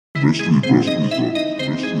Mystery Brothers.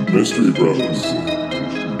 Mystery Brothers.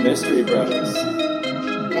 Mystery Brothers.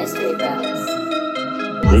 Mystery Brothers.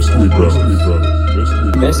 Mystery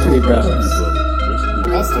Brothers. Mystery Brothers.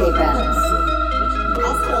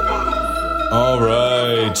 All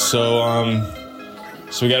right, so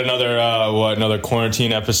we got another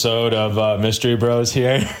quarantine episode of Mystery Bros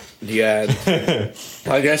here. Yeah,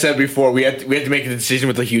 like I said before, we had to make a decision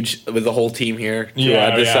with the whole team here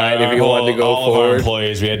to decide if we wanted to go all forward. Of our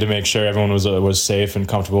employees, we had to make sure everyone was safe and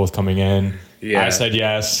comfortable with coming in. Yeah. I said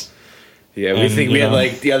yes. Yeah, we think we had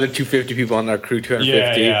like the other 250 people on our crew,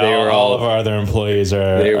 250. Yeah, they were all of our other employees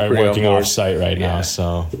are working off site right now, Yeah.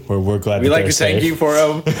 so we're glad. We that like they're to thank safe. you for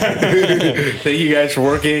them. Thank you guys for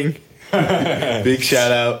working. Big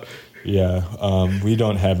shout out. Yeah, we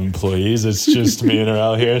don't have employees. It's just me and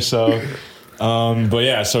Arel here. So, but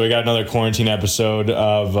yeah, so we got another quarantine episode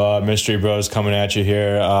of Mystery Bros coming at you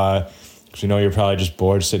here. 'Cause we know you're probably just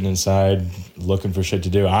bored sitting inside looking for shit to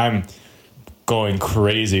do. I'm going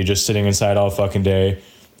crazy just sitting inside all fucking day.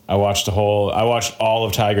 I watched all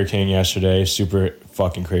of Tiger King yesterday. Super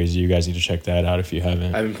fucking crazy. You guys need to check that out if you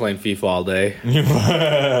haven't. I've been playing FIFA all day.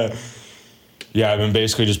 Yeah, I've been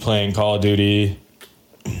basically just playing Call of Duty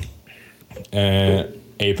and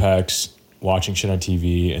Apex, watching shit on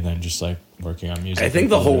TV, and then just like working on music. I think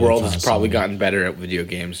the whole world has constantly. probably gotten better at video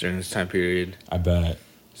games during this time period. I bet.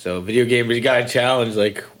 So video games, you got a challenge.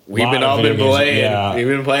 Like we've Lot been of all video been games, playing. yeah. We've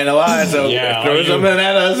been playing a lot. So Yeah, throw something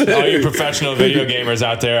at us. All you professional video gamers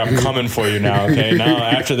out there, I'm coming for you now, okay? Now,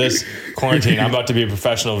 after this quarantine, I'm about to be a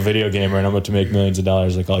professional video gamer, and I'm about to make millions of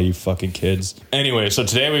dollars like all you fucking kids. Anyway, so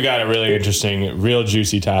today we got a really interesting, real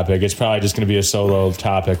juicy topic. It's probably just going to be a solo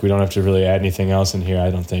topic. We don't have to really add anything else in here, I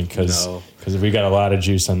don't think, because we got a lot of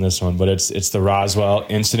juice on this one. But it's the Roswell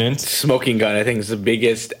incident. Smoking gun, I think, is the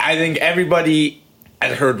biggest. I think everybody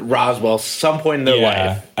has heard Roswell some point in their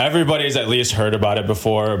life. Everybody's at least heard about it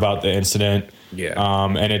before, about the incident. Yeah.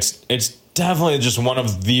 And it's definitely just one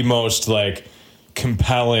of the most like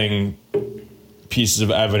compelling pieces of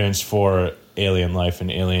evidence for alien life and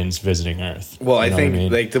aliens visiting Earth. Well, I You know think what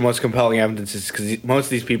mean? like the most compelling evidence is because most of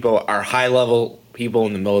these people are high level people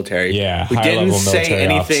in the military. Yeah, who didn't high-level say military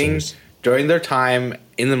anything officers. during their time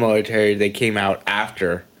in the military. They came out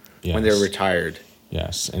after when they were Yes. retired.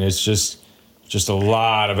 Yes, and it's just a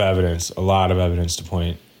lot of evidence to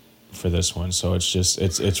point for this one. So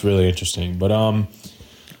it's really interesting. But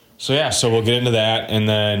so we'll get into that, and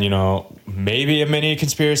then maybe a mini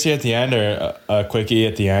conspiracy at the end or a quickie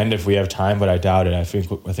at the end if we have time. But I doubt it. I think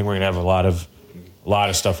we're gonna have a lot of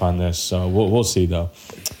stuff on this. So we'll see though.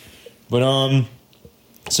 But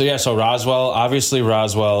so Roswell. Obviously,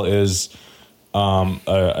 Roswell is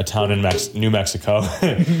a town in New Mexico.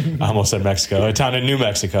 I almost said Mexico. A town in New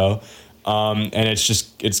Mexico. And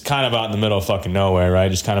it's kind of out in the middle of fucking nowhere,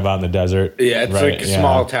 right? Just kind of out in the desert. Yeah, it's right? like a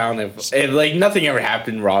small town. If like nothing ever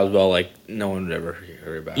happened in Roswell, like no one would ever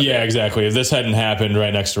hear about it. Yeah, exactly. If this hadn't happened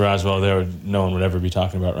right next to Roswell, no one would ever be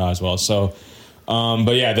talking about Roswell. So,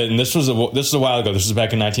 but yeah, this was a while ago. This was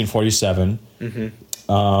back in 1947.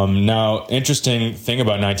 Mm-hmm. Now, interesting thing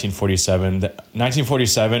about 1947.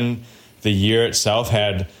 1947, the year itself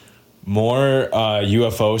had more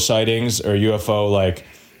UFO sightings or UFO like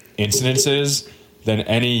incidences than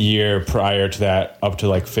any year prior to that, up to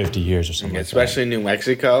like 50 years or something. Especially in New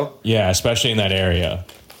Mexico. Yeah, especially in that area.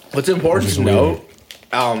 What's important to note,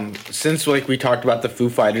 since like we talked about the Foo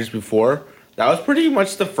Fighters before, that was pretty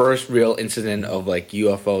much the first real incident of like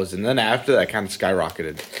UFOs, and then after that kind of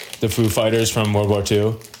skyrocketed. The Foo Fighters from World War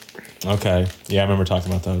II? Okay. Yeah, I remember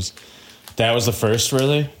talking about those. That was the first,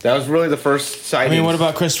 really? That was really the first sighting. I mean, what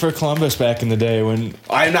about Christopher Columbus back in the day when...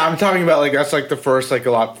 I'm talking about like that's like the first like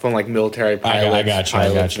a lot from like military pilots. I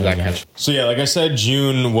got you. So yeah, like I said,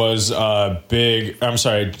 June was big. I'm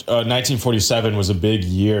sorry, 1947 was a big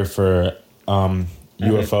year for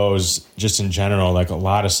UFOs just in general, like a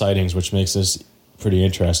lot of sightings, which makes this pretty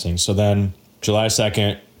interesting. So then July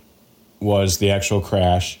 2nd was the actual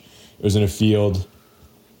crash. It was in a field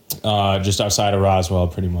just outside of Roswell,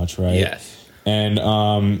 pretty much, right? Yes.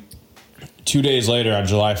 And 2 days later, on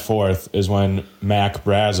July 4th, is when Mac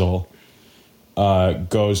Brazel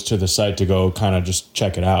goes to the site to go kind of just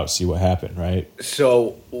check it out, see what happened, right?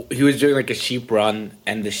 So he was doing like a sheep run,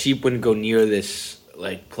 and the sheep wouldn't go near this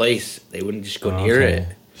like place. They wouldn't just go near it.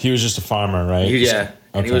 He was just a farmer, right? Yeah.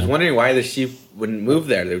 And he was wondering why the sheep wouldn't move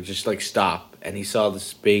there. They would just like stop, and he saw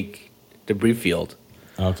this big debris field.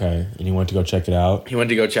 Okay, and he went to go check it out? He went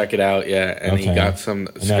to go check it out, yeah, and he got some...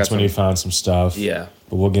 And that's when he found some stuff. Yeah.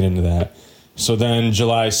 But we'll get into that. So then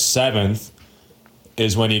July 7th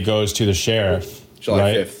is when he goes to the sheriff.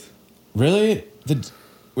 July right? 5th. Really? I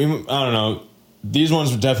don't know. these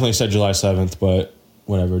ones definitely said July 7th, but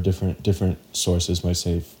whatever, different sources might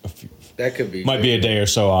say a few. That could be. Might be a day or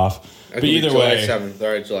so off. But either July way. 7th. All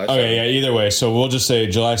right, July 7th. Okay, yeah, either way. So we'll just say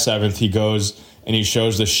July 7th, he goes and he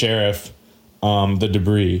shows the sheriff the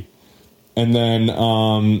debris. And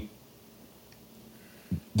then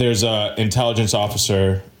there's a intelligence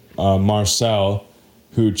officer, Marcel,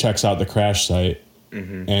 who checks out the crash site.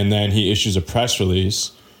 Mm-hmm. And then he issues a press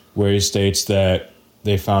release where he states that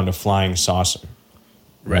they found a flying saucer.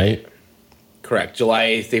 Right? Correct. July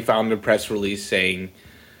 8th, they found a press release saying...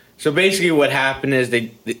 So basically what happened is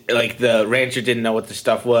they the rancher didn't know what the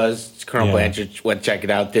stuff was. Colonel Blanchard went check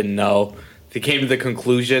it out, didn't know. They came to the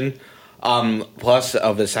conclusion, because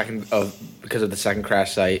of the second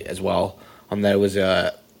crash site as well, that it was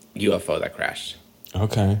a UFO that crashed.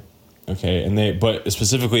 Okay. But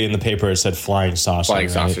specifically in the paper it said flying saucer. Flying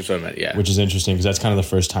right? saucer, so I meant, yeah. Which is interesting because that's kind of the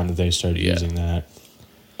first time that they started using that.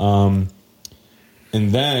 And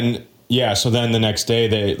then... Yeah, so then the next day,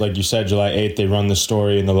 they, like you said, July 8th, they run the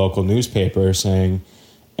story in the local newspaper saying,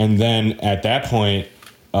 and then at that point,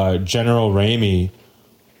 General Ramey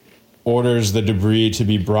orders the debris to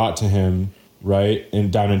be brought to him, right,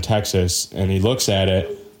 down in Texas, and he looks at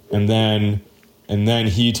it, and then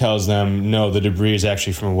he tells them, no, the debris is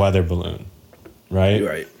actually from a weather balloon, right?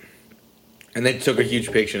 Right. And they took a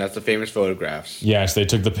huge picture. That's the famous photographs. Yes, they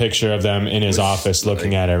took the picture of them in his office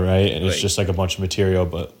looking at it, right? And it's just like a bunch of material,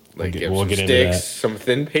 but... Like we'll get sticks, into that. Some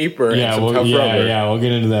thin paper, yeah, and some tough rubber. Yeah, we'll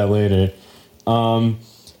get into that later.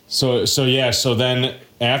 So then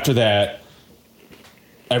after that,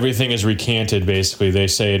 everything is recanted. Basically, they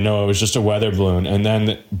say no, it was just a weather balloon, and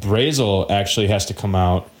then Brazel actually has to come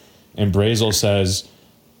out, and Brazel says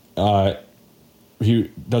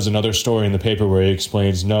he does another story in the paper where he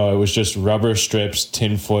explains no, it was just rubber strips,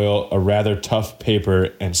 tinfoil, a rather tough paper,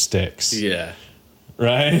 and sticks. Yeah,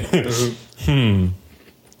 right.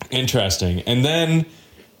 Interesting. And then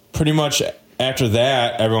pretty much after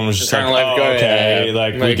that, everyone was just like, oh, okay,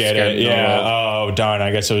 like we get it. Yeah. Oh, darn.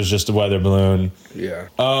 I guess it was just a weather balloon. Yeah.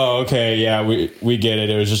 Oh, okay. Yeah, we get it.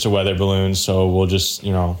 It was just a weather balloon. So we'll just,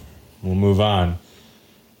 we'll move on.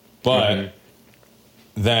 But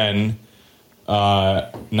then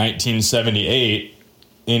 1978,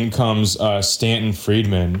 in comes Stanton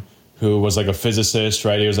Friedman, who was like a physicist,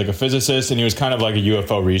 right? He was like a physicist, and he was kind of like a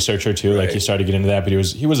UFO researcher too. Right. Like he started to get into that, but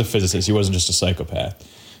he was a physicist. He wasn't just a psychopath.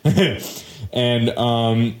 And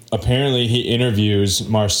apparently, he interviews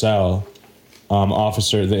Marcel, the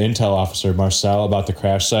intel officer Marcel, about the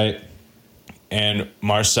crash site, and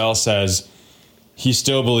Marcel says he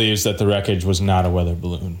still believes that the wreckage was not a weather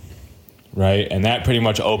balloon, right? And that pretty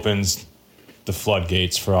much opens the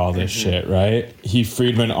floodgates for all this shit, right?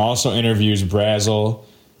 Friedman also interviews Brazel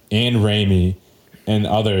and Ramey and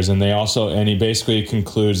others, and he basically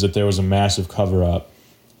concludes that there was a massive cover-up,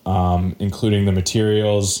 including the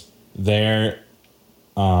materials there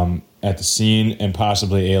at the scene and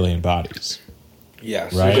possibly alien bodies.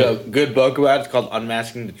 Yes, right? There's a good book about it. It's called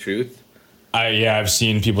Unmasking the Truth. I've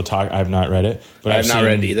seen people talk. I've not read it, but I've not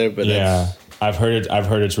read it either. But I've heard it. I've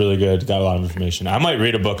heard it's really good. Got a lot of information. I might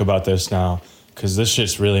read a book about this now because this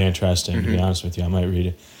shit's really interesting. To be honest with you, I might read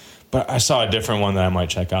it. But I saw a different one that I might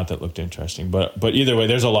check out that looked interesting. But either way,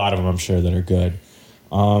 there's a lot of them I'm sure that are good.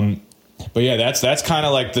 But yeah, that's kind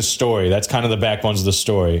of like the story. That's kind of the backbones of the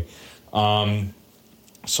story.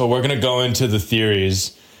 So we're gonna go into the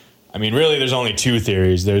theories. I mean, really, there's only two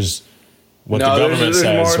theories. There's what the government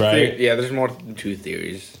says, right? There's more than two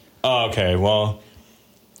theories. Oh, okay. Well,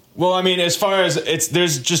 I mean, as far as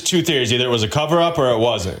there's just two theories. Either it was a cover-up or it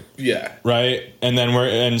wasn't. Yeah. Right?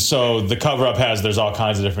 And so the cover-up there's all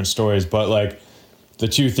kinds of different stories, but like the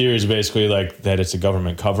two theories basically like that it's a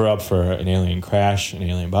government cover-up for an alien crash and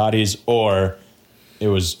alien bodies, or it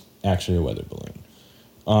was actually a weather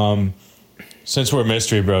balloon. Since we're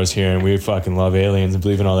mystery bros here and we fucking love aliens and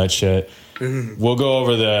believe in all that shit, we'll go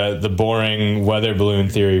over the boring weather balloon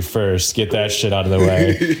theory first, get that shit out of the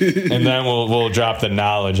way, and then we'll drop the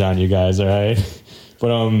knowledge on you guys, all right?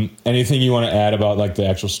 But anything you want to add about like the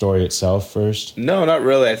actual story itself first? No, not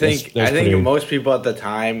really. I think most people at the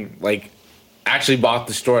time like actually bought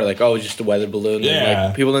the story like, oh, it's just a weather balloon. Yeah. And,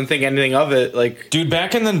 like, people didn't think anything of it. Like, dude,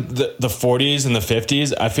 back in the 40s and the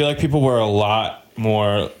 50s, I feel like people were a lot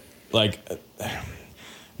more like.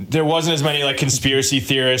 There wasn't as many like conspiracy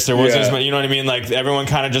theorists. There wasn't as many, you know what I mean? Like everyone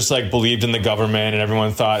kind of just like believed in the government, and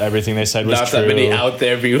everyone thought everything they said was not true. Not that many out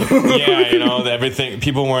there people. Everything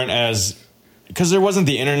people weren't as because there wasn't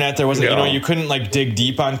the internet. There wasn't, you couldn't like dig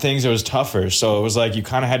deep on things. It was tougher. So it was like you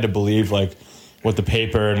kind of had to believe like what the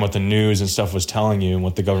paper and what the news and stuff was telling you and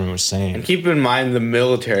what the government was saying. And keep in mind, the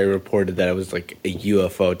military reported that it was like a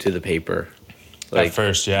UFO to the paper. At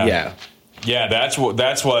first, yeah. Yeah. Yeah, that's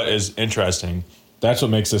what is interesting. That's what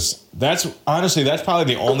makes this. That's honestly, that's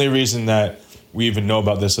probably the only reason that we even know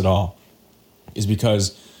about this at all, is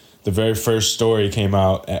because the very first story came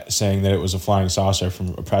out saying that it was a flying saucer from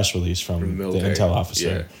a press release from the intel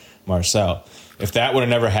officer, Marcel. If that would have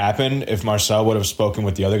never happened, if Marcel would have spoken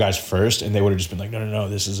with the other guys first, and they would have just been like, no,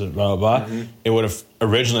 this is a blah, blah, blah, it would have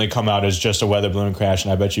originally come out as just a weather balloon crash,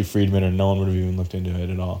 and I bet you Friedman or no one would have even looked into it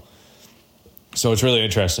at all. So it's really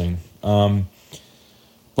interesting. But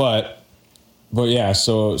yeah,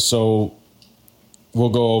 so we'll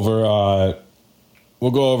go over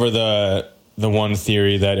the one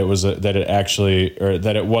theory that it was that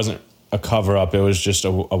it wasn't a cover up. It was just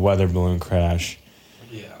a weather balloon crash.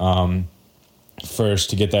 Yeah. First,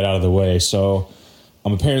 to get that out of the way. So,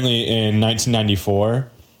 apparently in 1994,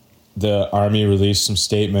 the Army released some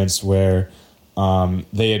statements where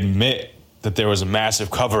they admit that there was a massive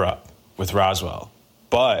cover up with Roswell,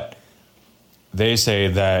 but they say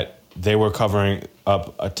that they were covering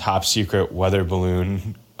up a top secret weather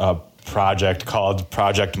balloon project called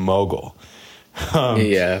Project Mogul.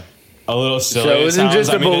 Yeah. A little silly. So it wasn't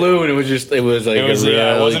just a balloon. It was it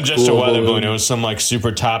wasn't just a weather balloon. It was some like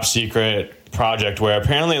super top secret project where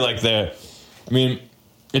apparently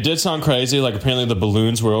it did sound crazy. Like apparently the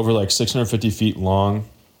balloons were over like 650 feet long.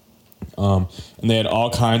 And they had all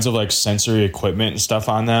kinds of like sensory equipment and stuff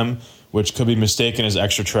on them, which could be mistaken as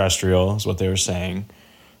extraterrestrial, is what they were saying.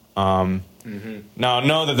 Now,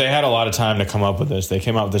 know that they had a lot of time to come up with this. They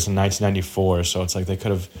came out with this in 1994, so it's like they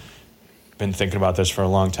could have been thinking about this for a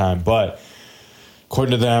long time. But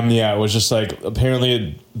according to them, yeah, it was just like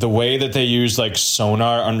apparently the way that they used like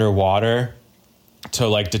sonar underwater to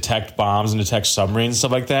like detect bombs and detect submarines and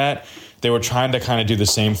stuff like that, they were trying to kind of do the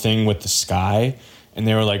same thing with the sky. And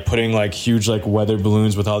they were like putting like huge like weather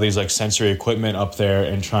balloons with all these like sensory equipment up there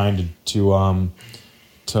and trying to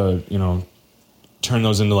turn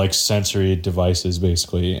those into like sensory devices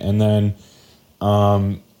basically. And then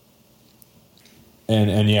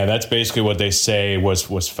and yeah, that's basically what they say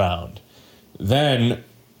was found. Then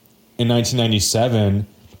in 1997,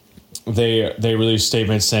 they released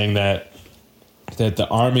statements saying that the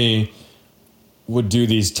Army would do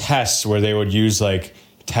these tests where they would use like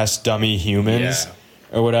test dummy humans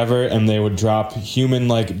or whatever, and they would drop human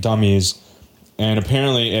like dummies, and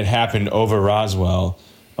apparently it happened over Roswell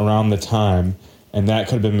around the time, and that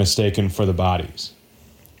could have been mistaken for the bodies.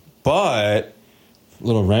 But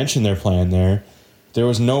little wrench in their plan there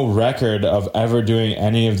was no record of ever doing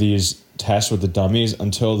any of these tests with the dummies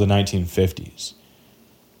until the 1950s.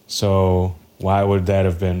 So why would that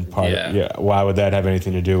have been why would that have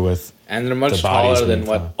anything to do with? And they're much taller than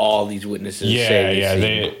what all these witnesses say.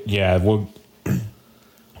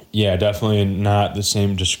 Definitely not the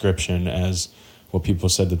same description as what people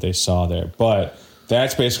said that they saw there. But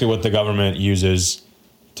that's basically what the government uses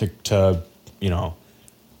to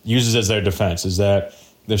uses as their defense, is that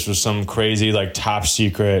this was some crazy like top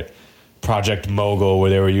secret Project Mogul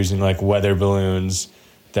where they were using like weather balloons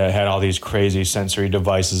that had all these crazy sensory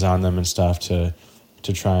devices on them and stuff to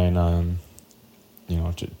try and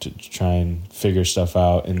to try and figure stuff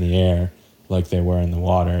out in the air like they were in the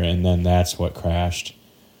water, and then that's what crashed.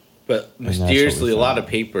 But mysteriously, a lot of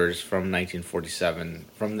papers from 1947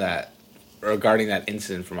 from that regarding that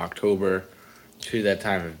incident from October to that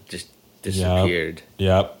time have just disappeared.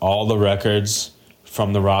 Yep. All the records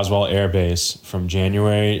from the Roswell Air Base from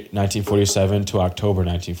January 1947 to October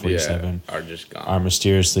 1947 are just gone. Are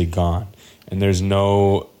mysteriously gone, and there's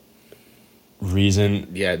no reason.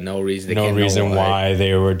 Yeah, no reason. No reason why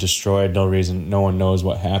they were destroyed. No reason. No one knows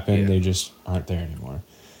what happened. They just aren't there anymore.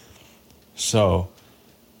 So,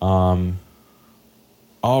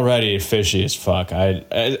 already fishy as fuck.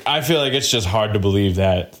 I feel like it's just hard to believe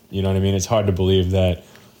that. You know what I mean? It's hard to believe that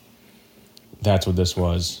that's what this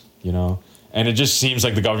was. You know. And it just seems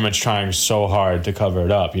like the government's trying so hard to cover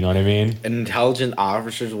it up. You know what I mean? And intelligent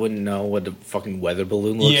officers wouldn't know what the fucking weather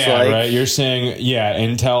balloon looks like. Yeah, right. You're saying,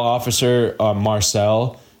 intel officer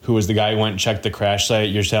Marcel, who was the guy who went and checked the crash site,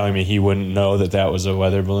 you're telling me he wouldn't know that was a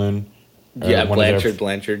weather balloon? Yeah,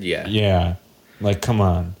 Blanchard, yeah. Yeah. Like, come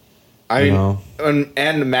on.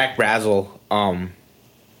 And Mac Brazel,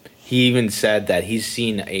 he even said that he's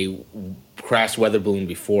seen a crashed weather balloon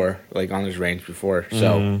before, like on his range before.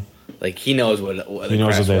 So... Like, he knows what he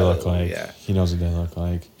knows what they look like. Yeah. He knows what they look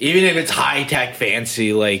like. Even if it's high-tech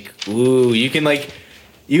fancy, like, you can, like...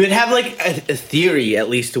 You would have, like, a theory, at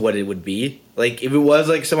least, to what it would be. Like, if it was,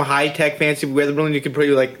 like, some high-tech fancy weather balloon, you could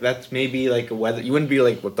probably, like, that's maybe, like, a weather... You wouldn't be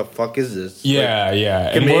like, what the fuck is this? Yeah, like,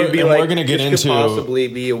 yeah. And we're going to get into... This could possibly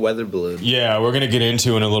be a weather balloon. Yeah, we're going to get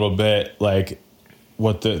into in a little bit, like,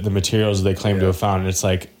 what the materials they claim to have found, and it's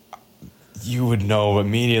like you would know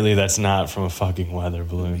immediately that's not from a fucking weather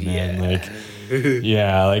balloon, man. Yeah. Like,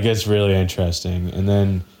 yeah, like it's really interesting. And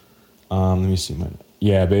then let me see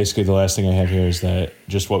basically the last thing I have here is that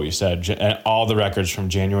just what we said, all the records from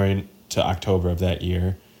January to October of that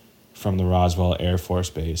year from the Roswell Air Force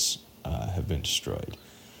Base have been destroyed.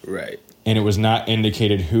 Right. And it was not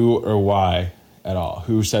indicated who or why at all.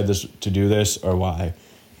 Who said this to do this or why.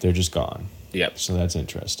 They're just gone. Yep. So that's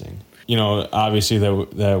interesting. You know, obviously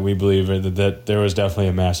that we believe that there was definitely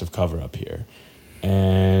a massive cover-up here.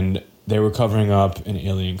 And they were covering up an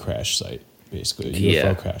alien crash site, basically, a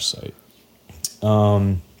UFO crash site.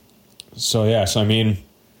 So I mean,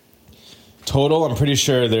 total, I'm pretty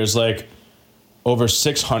sure there's like over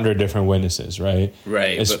 600 different witnesses, right?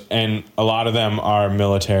 Right. And a lot of them are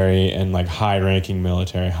military and like high-ranking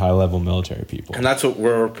military, high-level military people. And that's what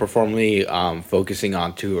we're performally focusing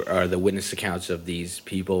on too, are the witness accounts of these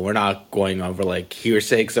people. We're not going over like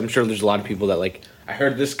hearsay, because I'm sure there's a lot of people that like, I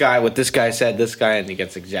heard this guy, what this guy said, this guy, and it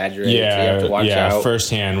gets exaggerated. Yeah, so you have to watch out.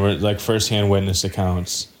 Firsthand witness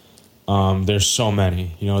accounts. There's so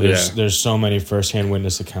many, you know. There's so many firsthand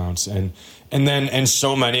witness accounts, and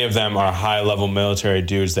so many of them are high level military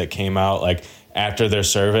dudes that came out like after their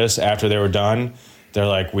service, after they were done. They're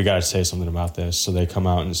like, we got to say something about this, so they come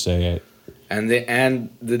out and say it. And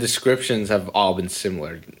the descriptions have all been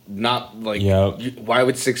similar. Not like, why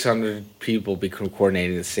would 600 people be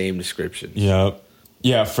coordinating the same descriptions? Yep.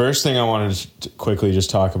 Yeah. First thing I wanted to quickly just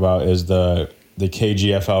talk about is the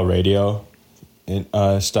KGFL radio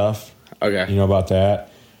stuff. Okay. You know about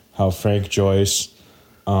that? How Frank Joyce,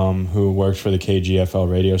 who worked for the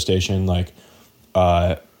KGFL radio station, like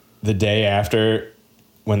the day after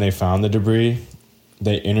when they found the debris,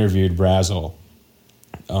 they interviewed Brazel.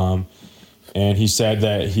 And he said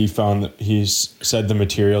that he said the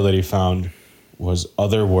material that he found was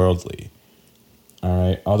otherworldly. All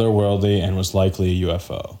right, otherworldly, and was likely a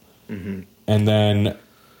UFO. Mm-hmm. And then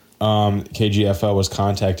KGFL was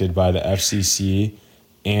contacted by the FCC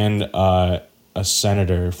and a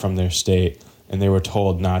senator from their state, and they were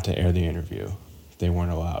told not to air the interview. They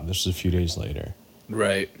weren't allowed. This was a few days later.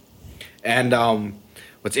 Right. And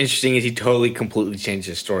what's interesting is he completely changed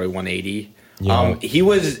his story 180. Yeah.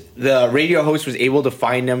 The radio host was able to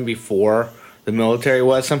find him before the military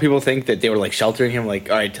was. Some people think that they were like sheltering him,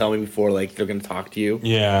 like, all right, tell me before like they're going to talk to you.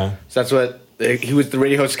 Yeah. So that's what the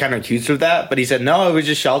radio host kind of accused of that, but he said no, it was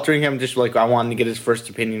just sheltering him, just like I wanted to get his first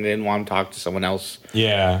opinion. I didn't want him to talk to someone else.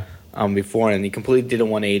 Yeah. Before, and he completely did a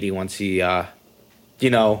 180 once he, was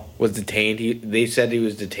detained. They said he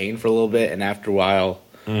was detained for a little bit, and after a while,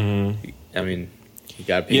 he got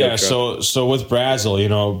beat up. Yeah. So with Brazel,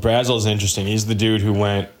 Brazel's interesting. He's the dude who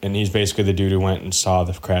went, and he's basically the dude who went and saw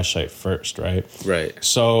the crash site first, right? Right.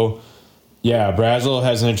 So. Yeah, Brazel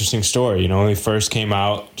has an interesting story. He first came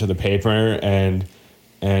out to the paper and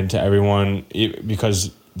to everyone because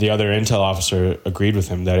the other intel officer agreed with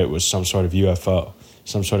him that it was some sort of UFO,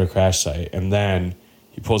 some sort of crash site. And then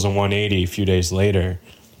he pulls a 180 a few days later.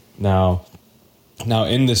 Now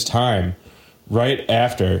in this time,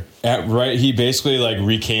 he basically like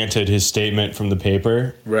recanted his statement from the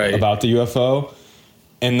paper about the UFO,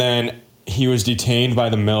 and then he was detained by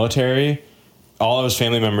the military. All of his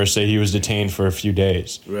family members say he was detained for a few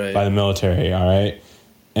days by the military, all right?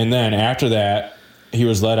 And then after that, he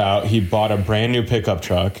was let out. He bought a brand new pickup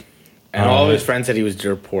truck. And all of his friends said he was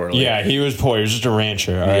dirt poor. Yeah, he was poor. He was just a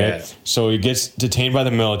rancher, all right? So he gets detained by the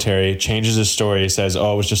military, changes his story. He says, it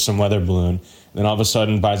was just some weather balloon. Then all of a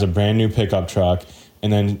sudden buys a brand new pickup truck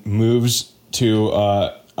and then moves to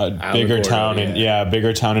a bigger town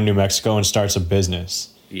in New Mexico and starts a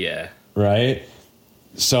business. Yeah. Right?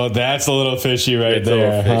 So that's a little fishy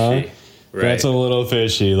there, huh? Right. That's a little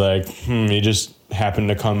fishy. Like, he just happened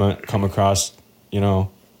to come across,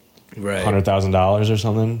 $100,000 or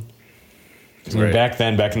something. Because back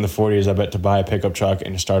in the 40s, I bet to buy a pickup truck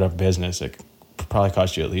and start a business, it probably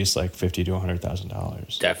cost you at least like $50,000 to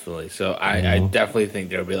 $100,000. Definitely. So I definitely think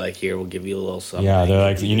they'll be like, here, we'll give you a little something. Yeah, they're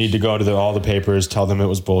like, you need to go to all the papers, tell them it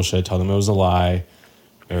was bullshit, tell them it was a lie,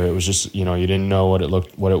 or it was just, you didn't know what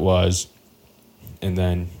it was. And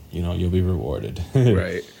then, you'll be rewarded.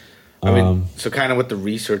 Right. So kind of what the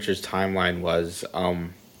researchers' timeline was,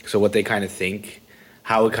 so what they kind of think,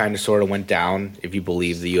 how it kind of sort of went down, if you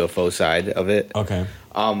believe the UFO side of it. Okay.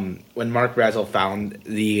 When Mark Brazel found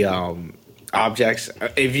the objects,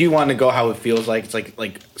 if you want to go how it feels like, it's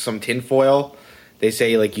like some tinfoil. They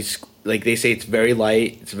say they say it's very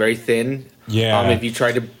light, it's very thin. Yeah. If you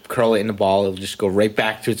try to curl it in a ball, it'll just go right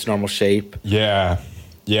back to its normal shape. Yeah.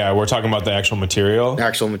 Yeah, we're talking about the actual material.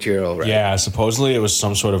 Actual material, right? Yeah, supposedly it was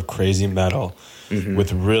some sort of crazy metal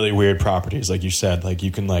with really weird properties, like you said. Like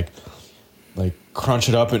you can like crunch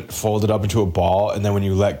it up and fold it up into a ball, and then when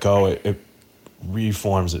you let go, it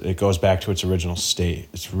reforms it. It goes back to its original state.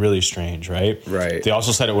 It's really strange, right? Right. They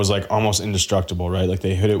also said it was like almost indestructible, right? Like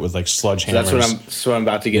they hit it with like sledgehammers. So that's what I'm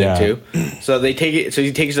about to get into. So they take it. So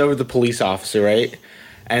he takes it over to the police officer, right?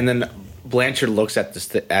 And then Blanchard looks at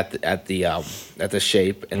the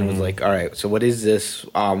shape and was like, "All right, so what is this?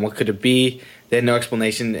 What could it be?" They had no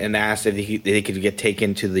explanation and asked if they could get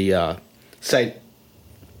taken to the site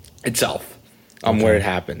itself, where it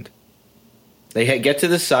happened. They get to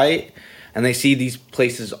the site and they see these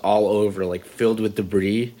places all over, like filled with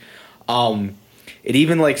debris. It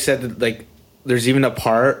even like said that like there's even a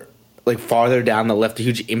part like farther down that left a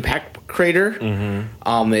huge impact crater.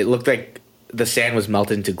 It looked like the sand was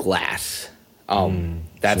melted into glass.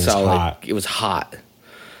 That's so how hot. like, it was hot.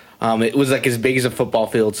 It was like as big as a football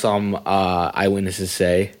field. Some eyewitnesses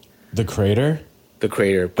say The crater? the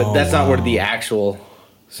crater, but Oh, that's not where wow. the actual.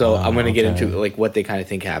 So I'm going to get okay. into like what they kind of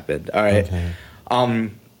think happened. All right. Okay.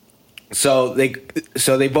 So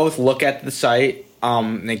they both look at the site.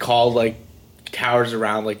 And they call like towers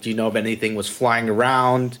around. Like, do you know if anything was flying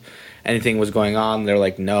around? Anything was going on? They're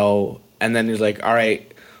like, no. And then he's like, all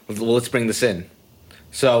right, well, let's bring this in.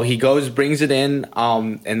 So he brings it in,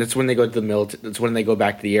 and that's when they go to the military. That's when they go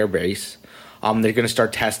back to the air base. They're going to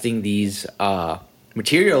start testing these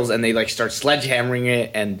materials, and they like start sledgehammering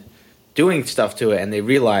it and doing stuff to it, and they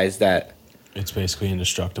realize that It's basically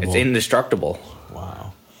indestructible. it's indestructible.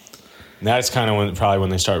 Wow. And that's kind of when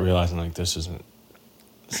they start realizing like this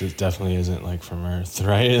definitely isn't like from Earth,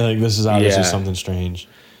 right? Like this is obviously Yeah. something strange.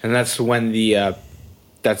 And that's when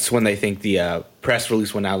they think the press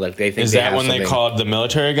release went out. Like they think Is they that have when they something. called the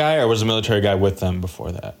military guy, or was the military guy with them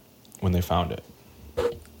before that when they found it?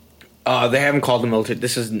 They haven't called the military.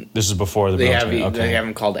 This is This is before the they military. haven't Okay. they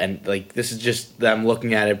haven't called and like this is just them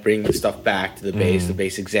looking at it, bringing the stuff back to the base, the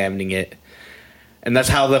base examining it, and that's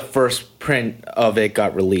how the first print of it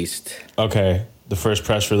got released. Okay. The first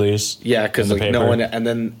press release. Yeah, because in the like no paper? one, and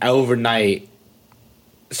then overnight,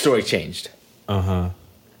 the story changed.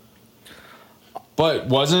 But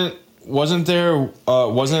wasn't the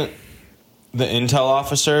intel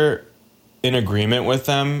officer in agreement with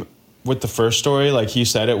them with the first story? Like he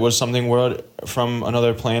said it was something world from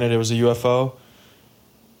another planet, it was a UFO.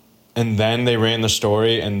 And then they ran the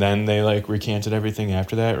story and then they like recanted everything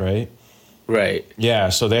after that, right? Right. Yeah,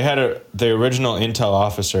 so they had the original intel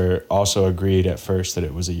officer also agreed at first that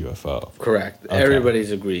it was a UFO. Correct. Okay.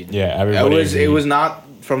 Everybody's agreed. Yeah, everybody It agreed. was not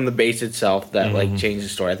from the base itself that like changed the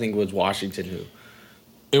story. I think it was Washington who.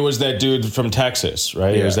 It was that dude from Texas,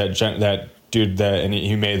 right? It was Yeah. that dude and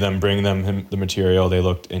he made them bring them the material. They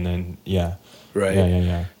looked and then Right.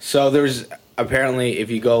 Yeah. So there's apparently, if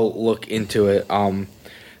you go look into it,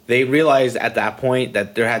 they realized at that point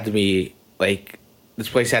that there had to be like this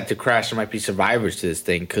place had to crash. There might be survivors to this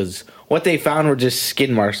thing because what they found were just skid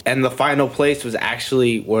marks, and the final place was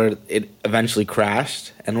actually where it eventually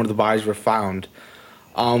crashed and where the bodies were found.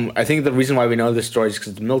 I think the reason why we know this story is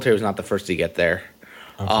because the military was not the first to get there.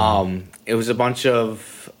 Okay. It was a bunch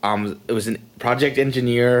of it was a project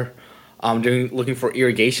engineer looking for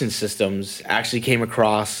irrigation systems. Actually, came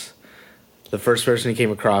across the first person who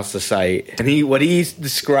came across the site, and what he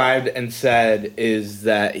described and said is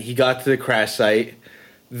that he got to the crash site.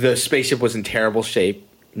 The spaceship was in terrible shape,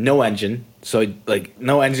 no engine, so like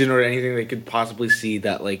no engine or anything they could possibly see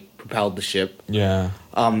that like propelled the ship. Yeah.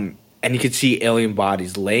 And you could see alien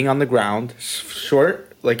bodies laying on the ground,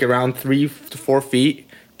 short, like around 3 to 4 feet,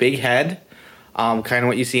 big head, kind of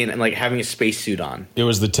what you see, and like having a spacesuit on. It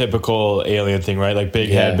was the typical alien thing, right? Like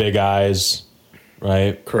big head, big eyes,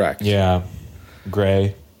 right? Correct. Yeah.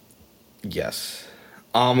 Gray. Yes.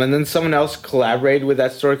 And then someone else collaborated with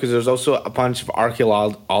that story because there's also a bunch of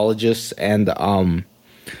archaeologists and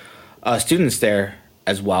students there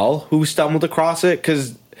as well who stumbled across it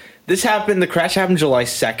because the crash happened July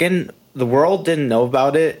 2nd. The world didn't know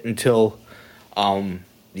about it until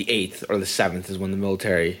the 8th or the 7th is when the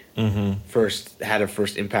military first had a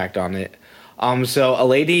first impact on it. So a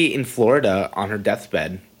lady in Florida on her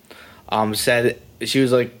deathbed said she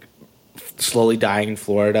was like slowly dying in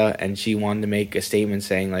Florida, and she wanted to make a statement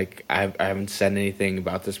saying like I haven't said anything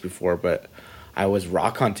about this before, but I was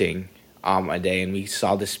rock hunting a day and we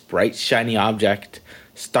saw this bright shiny object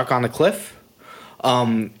stuck on a cliff,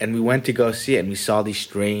 and we went to go see it and we saw these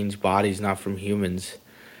strange bodies not from humans,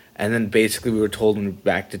 and then basically we were told when we were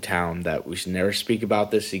back to town that we should never speak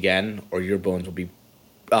about this again or your bones will be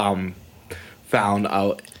found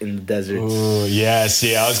out in the deserts. Ooh, yeah.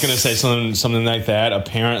 See, I was gonna say something like that.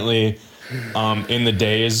 Apparently, in the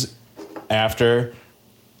days after,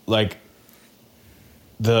 like,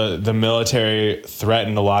 the military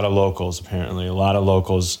threatened a lot of locals. Apparently, a lot of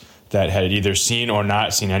locals that had either seen or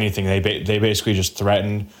not seen anything. They basically just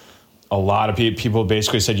threatened. A lot of people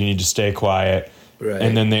basically said you need to stay quiet. Right.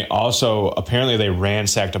 And then they also apparently they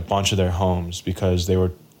ransacked a bunch of their homes because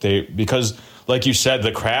because like you said,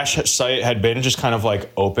 the crash site had been just kind of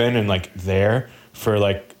like open and like there for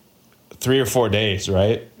like 3 or 4 days,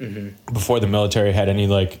 right? Mm-hmm. Before the military had any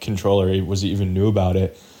like control or was even knew about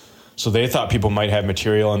it. So they thought people might have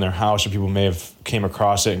material in their house or people may have came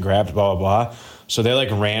across it and grabbed it, blah, blah, blah. So they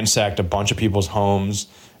like ransacked a bunch of people's homes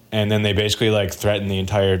and then they basically like threatened the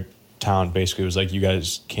entire town. Basically, it was like, you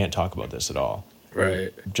guys can't talk about this at all.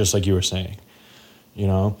 Right. Just like you were saying, you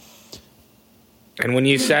know? And when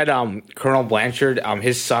you said Colonel Blanchard,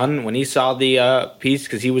 his son, when he saw the piece,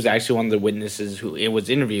 because he was actually one of the witnesses who it was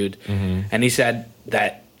interviewed, and he said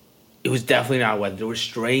that it was definitely not weather. There were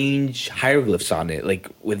strange hieroglyphs on it, like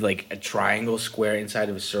with like a triangle square inside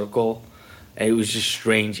of a circle, and it was just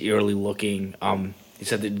strange, eerily looking. He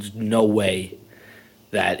said there's no way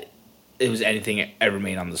that it was anything ever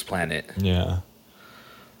made on this planet. Yeah.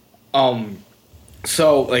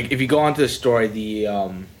 So like if you go on to the story, the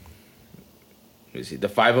let me see, the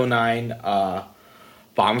 509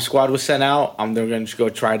 bomb squad was sent out. They're going to go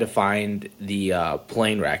try to find the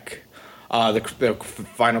plane wreck, the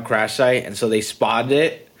final crash site, and so they spotted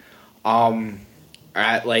it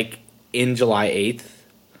at like in July 8th,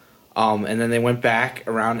 and then they went back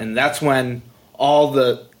around, and that's when all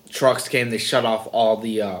the trucks came. They shut off all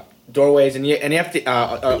the doorways and you have to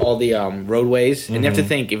all the roadways, and you have to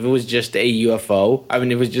think, if it was just a UFO, I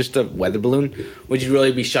mean, if it was just a weather balloon, would you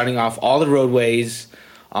really be shutting off all the roadways,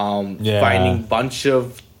 finding a bunch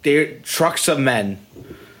of trucks of men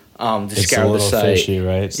to scour the site? It's a little fishy,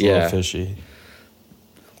 right? It's a little fishy.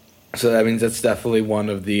 So that means that's definitely one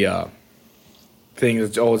of the things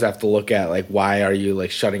that you always have to look at, like, why are you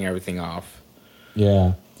like shutting everything off?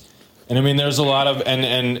 Yeah. And I mean, there's a lot of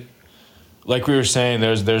and like we were saying,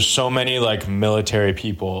 there's so many like military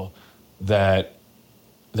people that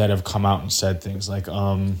have come out and said things like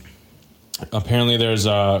apparently there's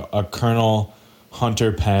a Colonel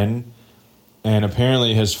Hunter Penn, and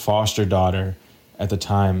apparently his foster daughter at the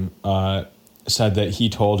time said that he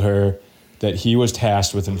told her that he was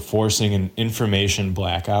tasked with enforcing an information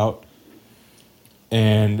blackout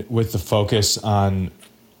and with the focus on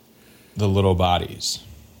the little bodies.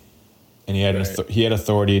 And he had he had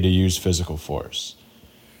authority to use physical force.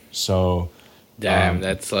 So,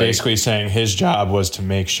 that's like basically saying his job was to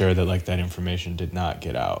make sure that like that information did not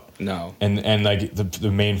get out. No, and like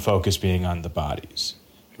the main focus being on the bodies.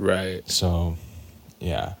 Right. So,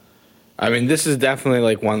 yeah. I mean, this is definitely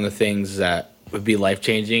like one of the things that would be life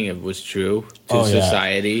changing if it was true to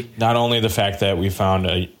society. Not only the fact that we found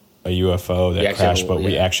a UFO that crashed, but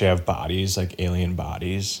we actually have bodies, like alien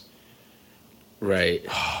bodies. Right.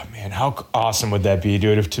 Oh man, how awesome would that be,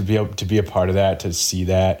 dude? To be a part of that, to see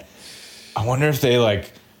that. I wonder if they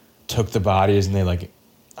like took the bodies and they like.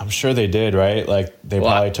 I'm sure they did, right? Like they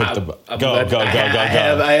probably took the. Go.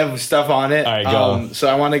 I have stuff on it. All right, go. So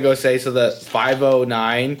I want to go say the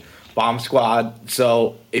 509 bomb squad.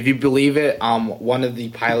 So if you believe it, one of the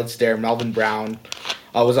pilots there, Melvin Brown,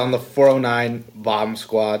 was on the 409 bomb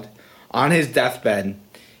squad. On his deathbed,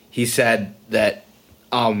 he said that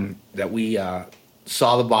we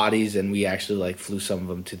saw the bodies and we actually like flew some of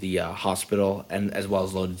them to the hospital, and as well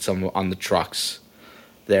as loaded some on the trucks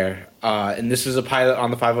there. And this is a pilot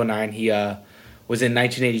on the 509. He was in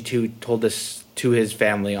 1982. Told this to his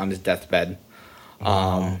family on his deathbed.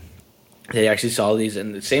 They actually saw these,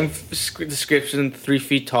 and the same description: 3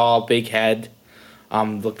 feet tall, big head,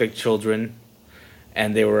 looked like children,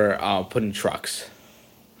 and they were put in trucks.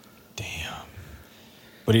 Damn.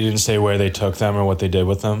 But he didn't say where they took them or what they did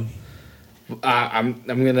with them? I'm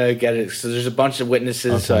gonna get it. So there's a bunch of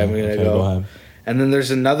witnesses, okay, so I'm gonna go ahead. And then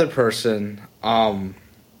there's another person.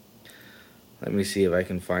 Let me see if I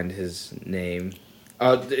can find his name.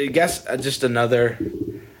 I guess just another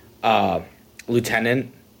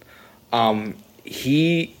lieutenant.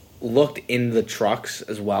 He looked in the trucks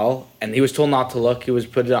as well, and he was told not to look. He was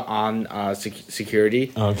put on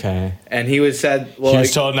security. Okay. And he was said, well, he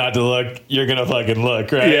was told not to look. You're gonna fucking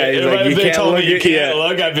look, right? Yeah. If they told me you can't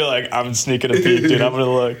look, I'd be like, I'm sneaking a peek, dude. I'm gonna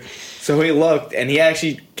look. So he looked, and he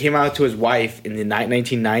actually came out to his wife in the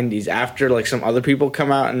 1990s after like some other people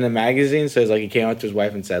come out in the magazine. So it's like he came out to his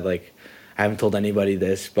wife and said, like, I haven't told anybody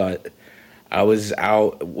this, but I was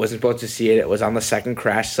out, wasn't supposed to see it. It was on the second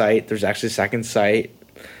crash site. There's actually a second site.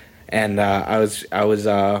 And I was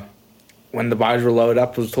when the bodies were loaded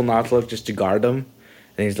up, I was told not to look, just to guard them.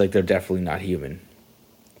 And he's like, they're definitely not human.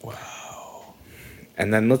 Wow.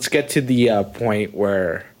 And then let's get to the point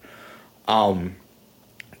where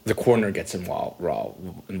the coroner gets involved.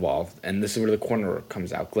 And this is where the coroner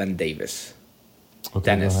comes out, Glenn Davis.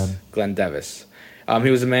 Okay, go ahead. Glenn Davis. He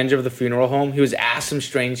was the manager of the funeral home. He was asked some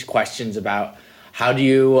strange questions about how do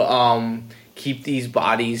you keep these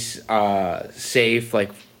bodies safe,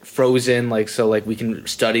 like frozen, like so like we can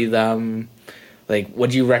study them. Like, what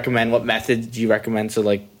do you recommend? What methods do you recommend? So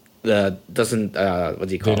like what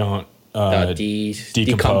do you call They it? don't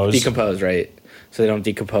decompose. Decompose, right? So they don't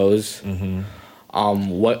decompose. Mm-hmm.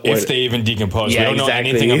 What If they even decompose, Yeah, we don't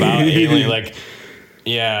exactly. know anything about alien. Like,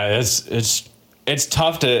 yeah, it's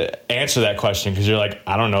tough to answer that question because you're like,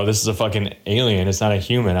 I don't know. This is a fucking alien. It's not a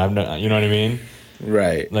human. You know what I mean?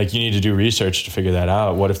 right? Like, you need to do research to figure that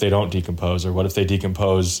out. What if they don't decompose, or what if they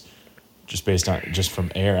decompose just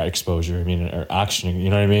from air exposure? I mean, or oxygen. You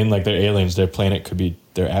know what I mean? Like, they're aliens. Their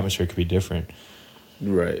atmosphere could be different.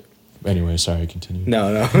 Right. Anyway, sorry. Continue.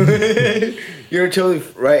 No. You're totally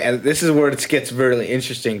right. And this is where it gets really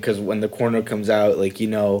interesting because when the coroner comes out, like,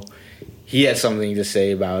 he has something to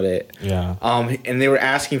say about it. Yeah. And they were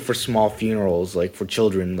asking for small funerals, like for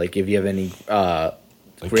children, like if you have any Like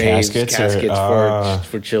graves, caskets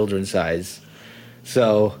for children's size.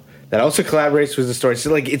 So that also collaborates with the story.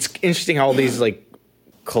 So like it's interesting how all these like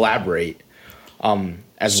collaborate.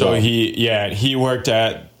 As So well. he worked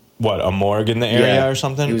at a morgue in the area or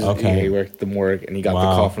something. He Okay. he worked at the morgue and he got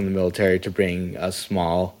the call from the military to bring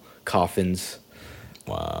small coffins.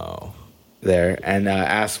 Wow. There and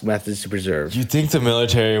ask methods to preserve. You think the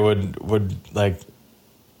military would like,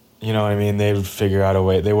 you know what I mean? They would figure out a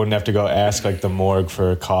way. They wouldn't have to go ask like the morgue for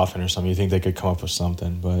a coffin or something. You think they could come up with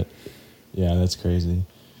something? But yeah, that's crazy.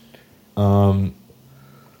 But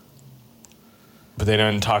they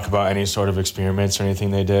didn't talk about any sort of experiments or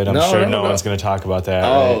anything they did. I'm sure no one's going to talk about that.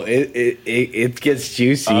 Oh, right? it gets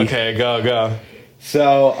juicy. Okay, go.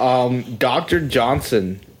 So, Dr.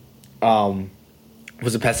 Johnson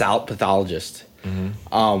was a pathologist.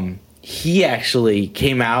 Mm-hmm. He actually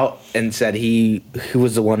came out and said he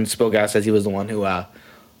was the one, spoke out, says he was the one who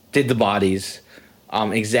did the bodies,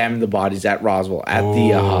 examined the bodies at Roswell, at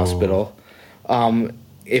the hospital.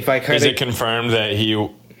 If I kind Is it confirmed that he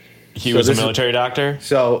So was a this is- military doctor?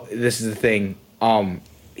 So this is the thing.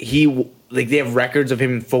 They have records of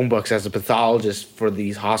him in phone books as a pathologist for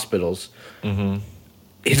these hospitals. Mm-hmm.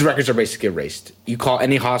 His records are basically erased. You call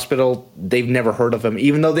any hospital, they've never heard of him,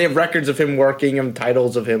 even though they have records of him working and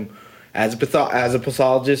titles of him as a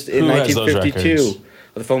pathologist in Who has those 1952. records?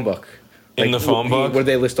 The phone book. In the phone book? Where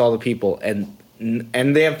they list all the people. And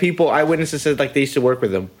they have people, eyewitnesses said like they used to work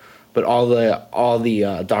with him. But all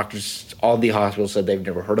the doctors, all the hospitals said they've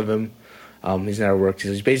never heard of him. He's never worked.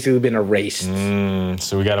 He's basically been erased.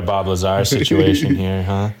 So we got a Bob Lazar situation here,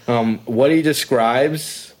 huh? What he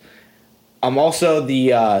describes, also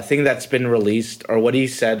the thing that's been released, or what he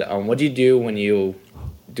said. What do you do when you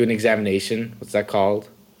do an examination? What's that called?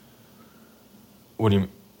 What do you?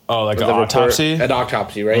 Oh, like With an a report- autopsy? An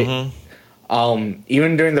autopsy, right? Mm-hmm.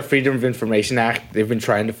 Even during the Freedom of Information Act, they've been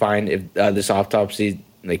trying to find if this autopsy.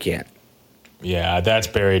 They can't. Yeah, that's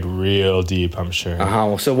buried real deep, I'm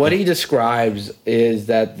sure. So what he describes is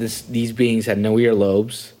that these beings had no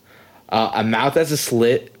earlobes, a mouth as a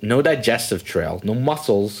slit, no digestive trail, no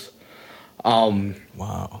muscles.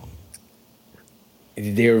 Wow.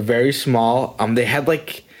 They were very small. They had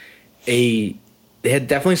they had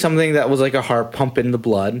definitely something that was like a heart pumping the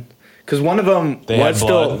blood. Because one of them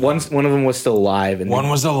one of them was still alive. And One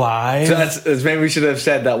was alive? So that's maybe we should have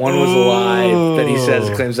said that one was alive. That he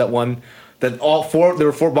claims that there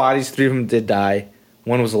were 4 bodies, 3 of them did die.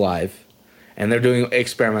 One was alive. And they're doing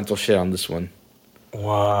experimental shit on this one.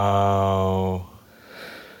 Wow.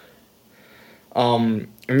 And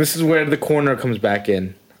this is where the coroner comes back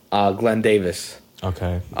in, Glenn Davis.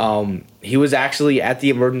 Okay. He was actually at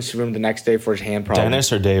the emergency room the next day for his hand problem.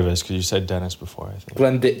 Dennis or Davis? Because you said Dennis before, I think.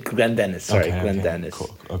 Glenn Dennis. Sorry, Okay, Glenn okay, Dennis.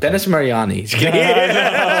 cool, okay. Dennis Mariani.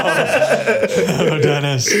 Oh,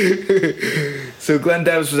 Dennis. So Glenn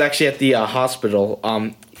Dennis was actually at the hospital.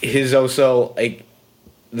 His also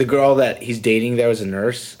the girl that he's dating there was a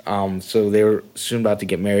nurse. So they were soon about to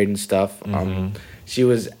get married and stuff. She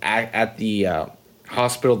was at the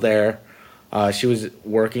hospital there. She was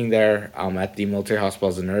working there at the military hospital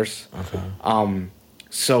as a nurse. Okay.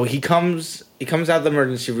 So he comes out of the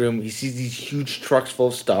emergency room. He sees these huge trucks full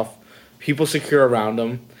of stuff. People secure around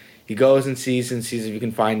him. He goes and sees if you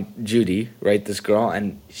can find Judy, right, this girl,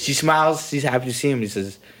 and she smiles. She's happy to see him. He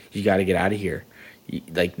says, "You got to get out of here.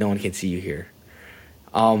 No one can see you here."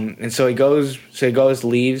 And so he goes,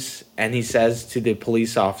 leaves, and he says to the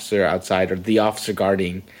police officer outside, or the officer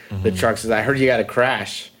guarding the truck, says, "I heard you got a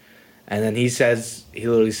crash." And then he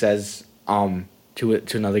literally says, to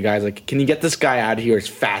another guy, he's like, "Can you get this guy out of here as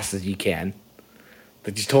fast as you can?"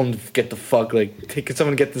 Like, just told him to get the fuck, like, can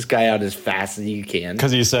someone get this guy out as fast as you can?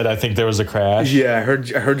 Because he said, "I think there was a crash." Yeah, I heard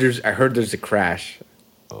there's a crash.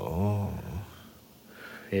 Oh.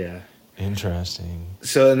 Yeah. Interesting.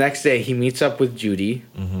 So the next day, he meets up with Judy,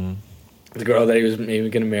 the girl that he was maybe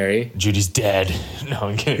going to marry. Judy's dead. No,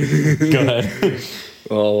 I'm kidding. Go ahead.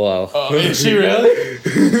 Oh, well. Oh, is she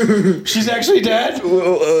really? She's actually dead?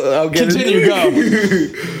 I'll get Continue, go.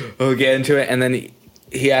 We'll get into it. And then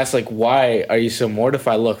he asked, like, "Why are you so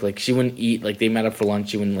mortified?" Look, like, she wouldn't eat. Like, they met up for lunch.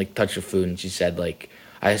 She wouldn't, like, touch her food. And she said, like,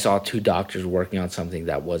 "I saw 2 doctors working on something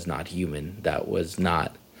that was not human. That was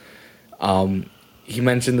not." He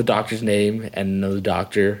mentioned the doctor's name and another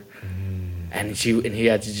doctor. And he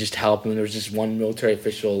had to just help him. There was just one military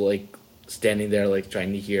official, like, standing there, like,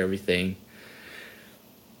 trying to hear everything.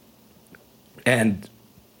 And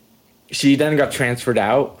she then got transferred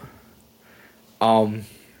out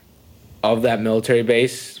of that military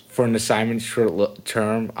base for an assignment short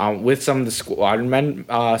term with some of the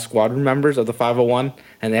squadron members of the 501,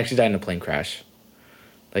 and they actually died in a plane crash.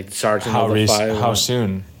 Like the sergeant of the 501. How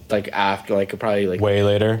soon? Like after, like probably like way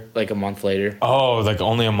later, like a month later. Oh, like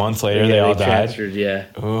only a month later, Yeah, they all died. Transferred, yeah.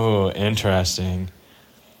 Ooh, interesting,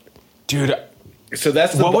 dude. So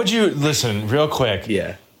that's what would you listen real quick?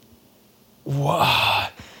 Yeah. Wow,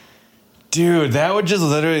 dude, that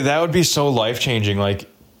would be so life changing. Like,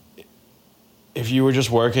 if you were just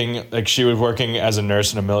working, like she was working as a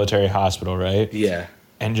nurse in a military hospital, right? Yeah.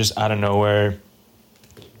 And just out of nowhere,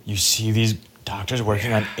 you see these doctors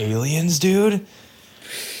working on aliens, dude.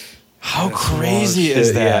 How crazy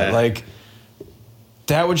is that? Yeah. Like,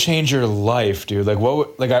 that would change your life, dude. Like,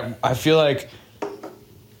 I feel like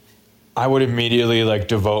I would immediately, like,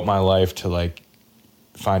 devote my life to, like,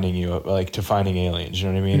 finding aliens, you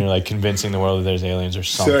know what I mean? Or, like, convincing the world that there's aliens or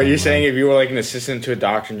something. So are you saying if you were, like, an assistant to a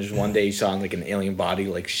doctor and just one day you saw, like, an alien body,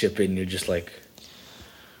 like, ship it and you're just, like...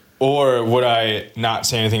 Or would I not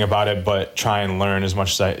say anything about it but try and learn as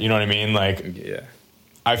much as you know what I mean? Like... Yeah.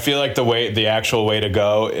 I feel like the actual way to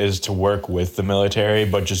go is to work with the military,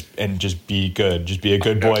 but just be good. Just be a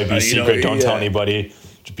good boy. Be secret. Don't tell anybody.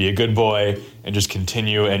 Just be a good boy and just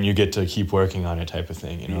continue, and you get to keep working on it, type of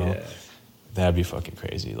thing. You know, Yeah. That'd be fucking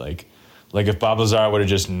crazy. Like if Bob Lazar would have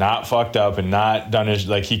just not fucked up and not done his,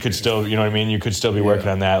 like, he could still, you know what I mean? You could still be working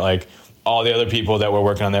on that. Like, all the other people that were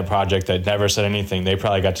working on that project that never said anything, they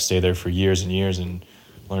probably got to stay there for years and years and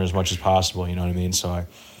learn as much as possible. You know what I mean? So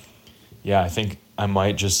I think I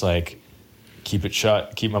might just, like, keep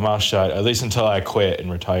my mouth shut, at least until I quit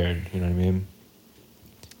and retired. You know what I mean?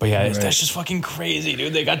 But yeah, that's just fucking crazy,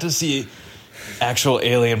 dude. They got to see actual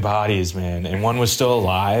alien bodies, man. And one was still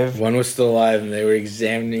alive. One was still alive, and they were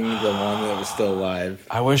examining the one that was still alive.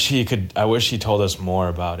 I wish he told us more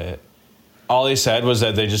about it. All he said was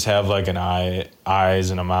that they just have, like, eyes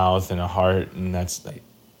and a mouth and a heart, and that's...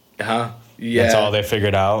 Huh? Yeah. That's all they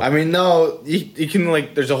figured out? I mean, no, you can,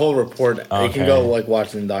 like, there's a whole report. Okay. You can go, like,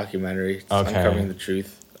 watch the documentary. It's uncovering the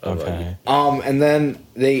truth. Okay. And then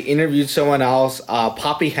they interviewed someone else,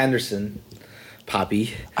 Poppy Henderson.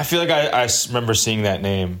 Poppy. I feel like I remember seeing that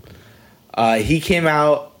name. He came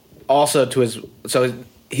out also to his... So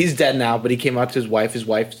he's dead now, but he came out to his wife. His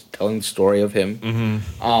wife's telling the story of him.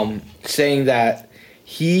 Saying that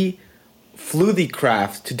he flew the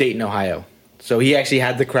craft to Dayton, Ohio. So he actually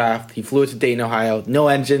had the craft. He flew it to Dayton, Ohio. No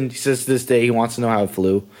engine. He says to this day he wants to know how it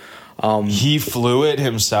flew. He flew it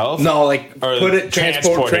himself? No, like, or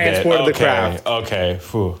transported the craft. Okay.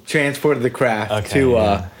 Whew. Transported the craft to...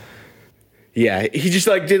 yeah. Yeah, he just,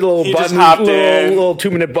 like, did a little little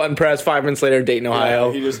 2-minute button press. 5 minutes later, Dayton, Ohio.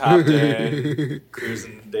 Yeah, he just hopped in,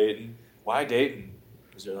 cruising to Dayton. Why Dayton?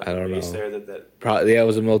 Was there, like, I don't a base know. there that... Probably, yeah, it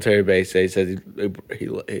was a military base. He said he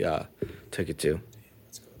took it to.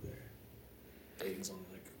 Let's go there. Dayton's only,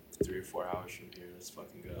 like, 3 or 4 hours from here. Let's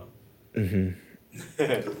fucking go.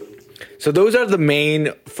 So those are the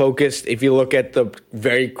main focus. If you look at the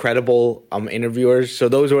very credible interviewers, so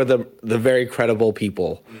those were the very credible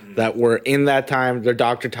people that were in that time. Their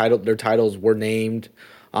titles were named.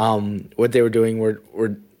 What they were doing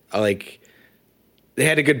were like, they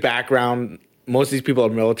had a good background. Most of these people are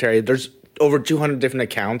military. There's over 200 different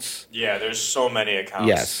accounts. Yeah, there's so many accounts.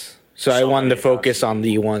 Yes. So I wanted to focus on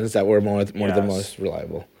the ones that were more the most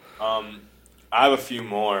reliable. I have a few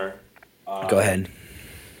more. Go ahead.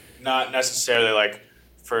 Not necessarily, like,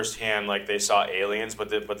 firsthand, like, they saw aliens,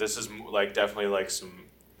 but this is, like, definitely, like, some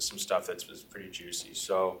stuff that's pretty juicy.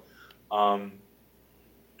 So,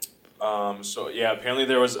 So yeah, apparently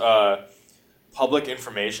there was a public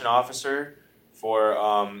information officer for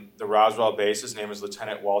the Roswell base. His name is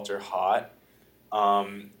Lieutenant Walter Hott.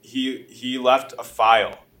 He left a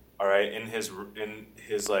file, all right, in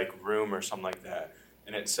his like room or something like that,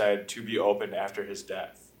 and it said to be opened after his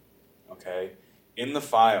death. Okay, in the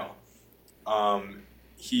file,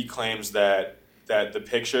 he claims that the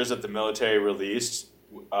pictures that the military released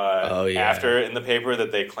after in the paper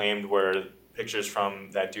that they claimed were pictures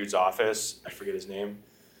from that dude's office, I forget his name,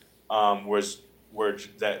 were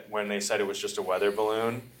that when they said it was just a weather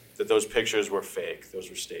balloon, that those pictures were fake. Those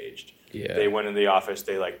were staged. Yeah. They went in the office,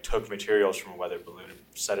 they like took materials from a weather balloon and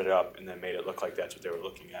set it up and then made it look like that's what they were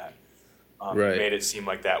looking at. Right. Made it seem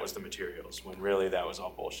like that was the materials when really that was all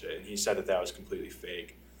bullshit. And he said that was completely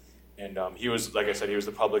fake. And he was, like I said, he was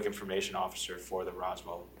the public information officer for the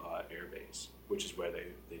Roswell Air Base, which is where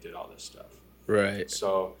they did all this stuff. Right.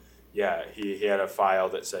 So, yeah, he had a file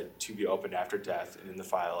that said to be opened after death, and in the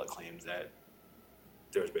file it claimed that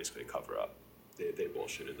there was basically a cover-up. They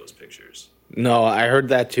bullshitted those pictures. No, I heard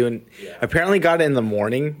that too, and apparently got it in the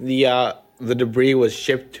morning. The debris was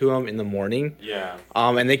shipped to them in the morning. Yeah.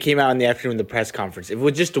 And they came out in the afternoon in the press conference. If it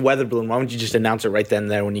was just a weather balloon, why don't you just announce it right then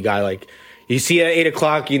and there when you got like, you see it at 8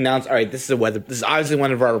 o'clock, you announce, all right, this is obviously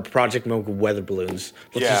one of our Project Milk weather balloons.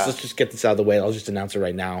 Let's just get this out of the way. I'll just announce it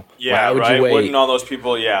right now. Yeah, why would right. you wait? Wouldn't all those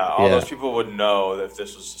people? Yeah, all those people would know that if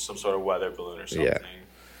this was some sort of weather balloon or something. Yeah.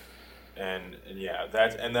 And yeah,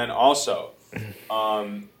 that, and then also,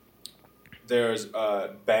 there's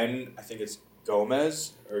Ben. I think it's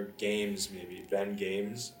Gomez or Games maybe Ben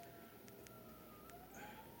Games.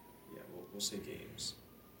 Yeah, we'll say Games.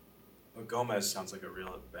 But Gomez sounds like a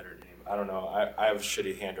real better name. I don't know. I have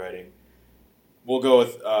shitty handwriting. We'll go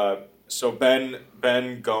with so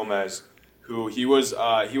Ben Gomez, who he was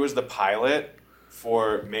the pilot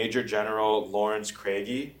for Major General Lawrence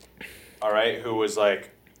Craigie, all right, who was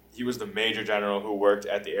like he was the Major General who worked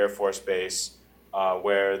at the Air Force Base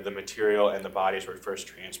where the material and the bodies were first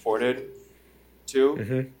transported to.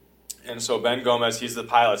 Mm-hmm. And so Ben Gomez, he's the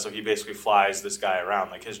pilot, so he basically flies this guy around.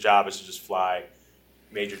 Like his job is to just fly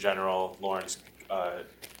Major General Lawrence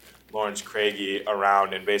Craigie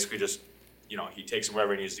around and basically just, he takes him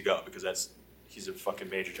wherever he needs to go because he's a fucking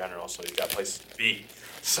Major General, so he's got places to be.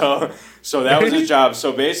 So that was his job.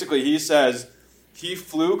 So basically he says he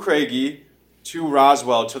flew Craigie to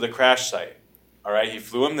Roswell to the crash site. All right, he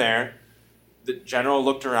flew him there. The general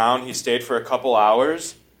looked around. He stayed for a couple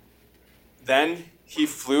hours. Then he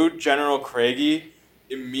flew General Craigie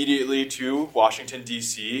immediately to Washington,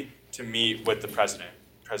 D.C. to meet with the president,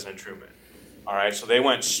 President Truman. All right, so they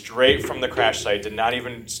went straight from the crash site, did not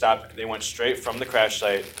even stop. They went straight from the crash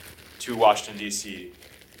site to Washington, D.C.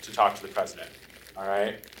 to talk to the president. All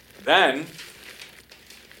right, then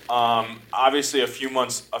obviously a few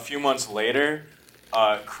months later,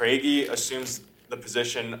 Craigie assumes the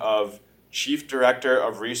position of Chief Director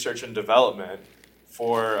of Research and Development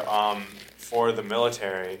for the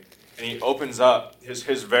military, and he opens up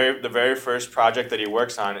the very first project that he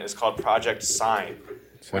works on is called Project Sign,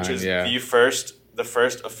 which is the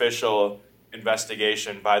first official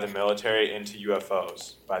investigation by the military into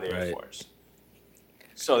UFOs by the Air Force.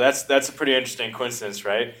 So that's a pretty interesting coincidence,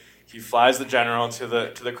 right? He flies the general to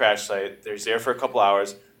the crash site. He's there for a couple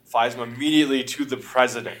hours. Flies him immediately to the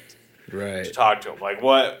president. Right. To talk to him. Like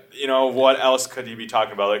what else could he be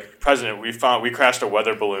talking about? Like, President, we crashed a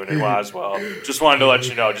weather balloon in Roswell. Just wanted to let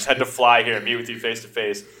you know. Just had to fly here and meet with you face to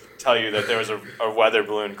face, tell you that there was a weather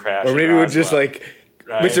balloon crash. Or maybe we're just like,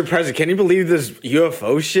 right? Mr. President, can you believe this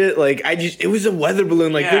UFO shit? Like, it was a weather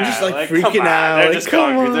balloon. Like, they're just like freaking out. They're just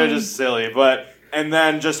they're just silly. And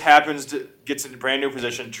then just happens to gets a brand new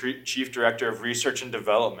position, Chief Director of Research and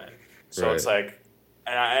Development. So it's like,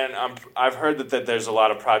 I've heard that there's a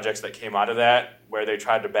lot of projects that came out of that where they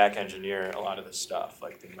tried to back engineer a lot of this stuff,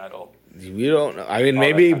 like the metal. We don't know. I mean,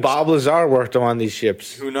 maybe Bob Lazar worked on these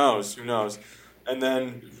ships. Who knows? And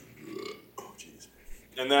then,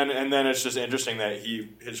 and then it's just interesting that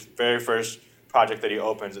his very first project that he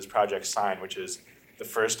opens is Project Sign, which is the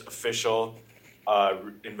first official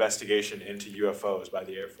investigation into UFOs by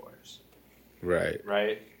the Air Force. Right.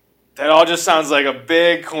 Right? That all just sounds like a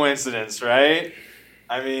big coincidence, right?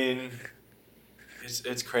 I mean,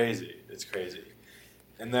 it's crazy. It's crazy.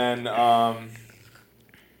 And then, I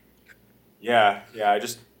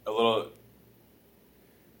just a little,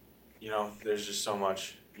 there's just so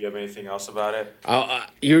much. You have anything else about it?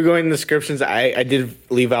 You were going descriptions. I did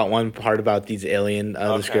leave out one part about these alien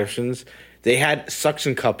descriptions. They had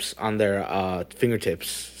suction cups on their fingertips,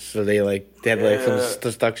 so they had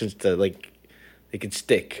some suctions to they could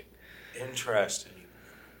stick. Interesting.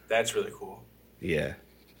 That's really cool. Yeah.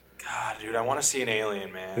 God, dude, I want to see an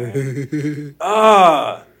alien, man.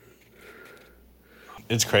 Ah.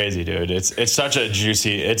 It's crazy, dude. It's such a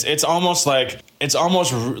juicy. It's almost like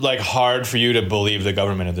hard for you to believe the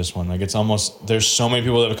government at this one. Like it's almost there's so many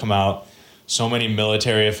people that have come out, so many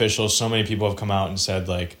military officials, so many people have come out and said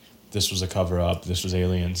like this was a cover up, this was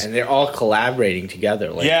aliens, and they're all collaborating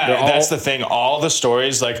together. Like, yeah, that's the thing. All the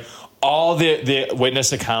stories, like all the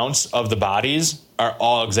witness accounts of the bodies are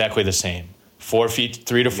all exactly the same. 4 feet,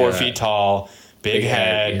 3 to 4 feet tall, big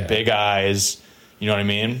head, big eyes. You know what I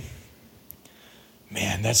mean?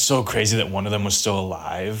 Man, that's so crazy that one of them was still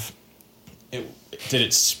alive. Did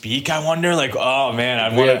it speak, I wonder? Like, oh,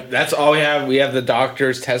 man. That's all we have. We have the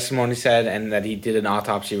doctor's testimony said and that he did an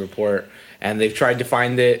autopsy report. And they've tried to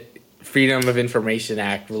find it. Freedom of Information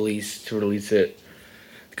Act to release it.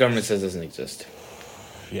 The government says it doesn't exist.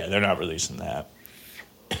 Yeah, they're not releasing that.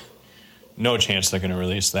 No chance they're going to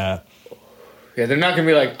release that. Yeah, they're not going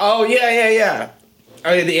to be like, oh, yeah.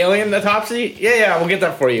 Oh, yeah, the alien autopsy? Yeah, we'll get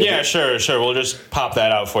that for you. Yeah, sure. We'll just pop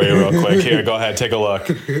that out for you real quick. Here, go ahead, take a look.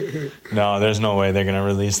 No, there's no way they're gonna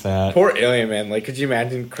release that. Poor alien, man. Like, could you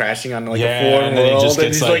imagine crashing on like a foreign and then world he just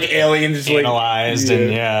gets and just aliens analyzed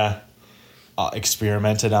and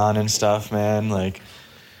experimented on and stuff, man. Like,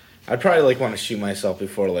 I'd probably want to shoot myself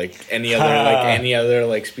before any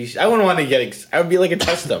other species. I wouldn't want to get. I would be like a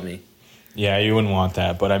test dummy. Yeah, you wouldn't want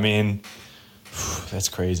that, but I mean. That's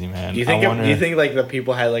crazy, man. Do you think the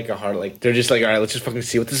people had a heart? They're just all right, let's just fucking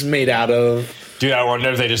see what this is made out of. Dude, I wonder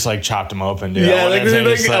if they just chopped them open, dude. Yeah,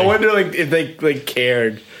 I wonder if they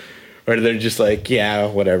cared, or they're just yeah,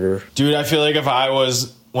 whatever. Dude, I feel like if I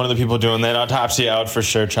was one of the people doing that autopsy, I would for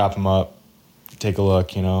sure chop them up, take a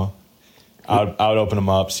look. I would open them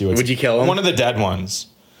up, see what's. Would you kill them? One of the dead ones.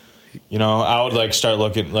 I would start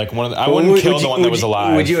looking one of. I wouldn't kill the one that was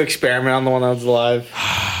alive. Would you experiment on the one that was alive?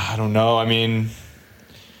 I don't know. I mean,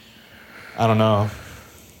 I don't know.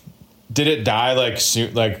 Did it die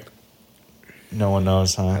soon? No one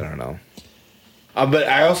knows, huh? I don't know. But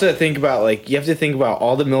I also think about you have to think about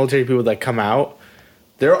all the military people that come out.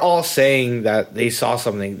 They're all saying that they saw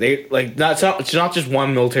something. They it's not just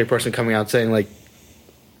one military person coming out saying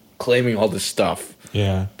claiming all this stuff.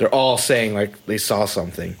 Yeah. They're all saying they saw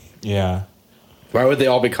something. Yeah. Why would they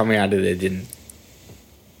all be coming out if they didn't?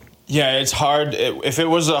 Yeah, it's hard. If it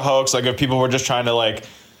was a hoax, if people were just trying to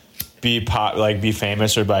be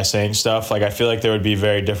famous or by saying stuff, I feel like there would be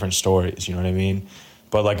very different stories. You know what I mean?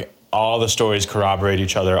 But all the stories corroborate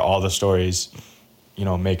each other. All the stories,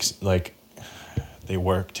 makes they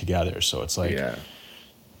work together. So it's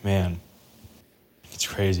man, it's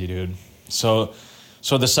crazy, dude. So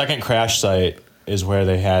the second crash site is where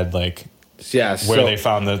they had they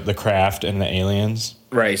found the craft and the aliens.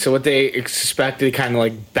 Right. So what they suspected kind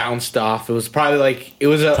of bounced off. It was probably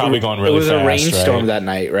probably going really fast. It was a rainstorm right? that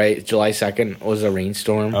night, right? July 2nd was a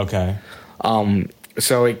rainstorm. Okay.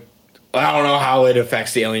 So I don't know how it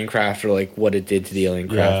affects the alien craft or what it did to the alien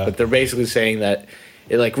craft, but they're basically saying that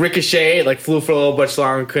it ricocheted, flew for a little bit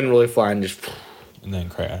long, couldn't really fly, and just and then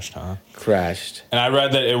crashed, huh? Crashed. And I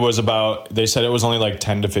read that it was they said it was only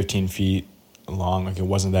 10 to 15 feet long. It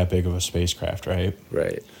wasn't that big of a spacecraft, right?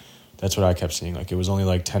 Right. That's what I kept seeing. It was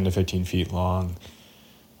only 10 to 15 feet long,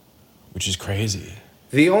 which is crazy.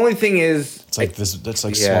 The only thing is, it's this. That's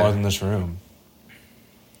smaller than this room.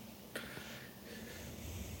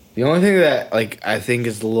 The only thing that I think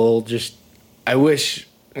is a little I wish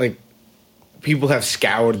people have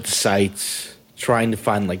scoured the sites trying to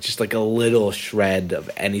find just a little shred of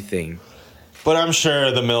anything. But I'm sure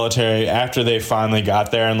the military, after they finally got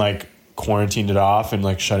there and quarantined it off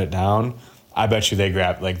and shut it down, I bet you they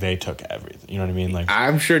grabbed they took everything. You know what I mean?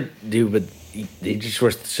 I'm sure, dude, but they just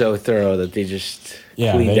were so thorough that they just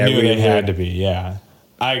they cleaned knew everything. they had to be. Yeah,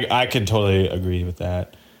 I could totally agree with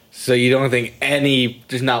that. So you don't think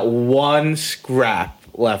there's not one scrap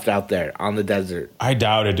left out there on the desert? I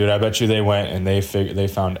doubt it, dude. I bet you they went and they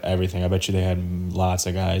found everything. I bet you they had lots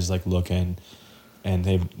of guys looking, and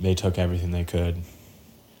they took everything they could.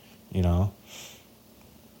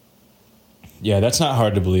 Yeah, that's not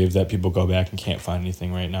hard to believe that people go back and can't find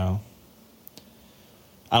anything right now.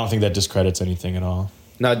 I don't think that discredits anything at all.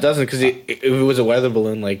 No, it doesn't, because if it was a weather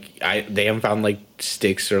balloon, they haven't found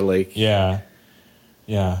sticks or Yeah,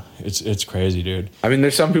 it's crazy, dude. I mean,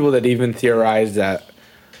 there's some people that even theorize that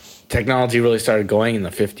technology really started going in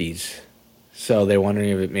the 50s. So they're wondering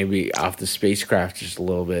if it maybe off the spacecraft just a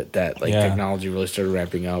little bit that technology really started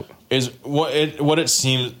ramping up. Is what it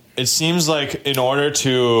seems. It seems in order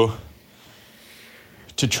to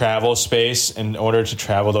travel space, in order to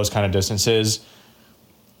travel those kind of distances,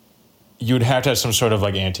 you'd have to have some sort of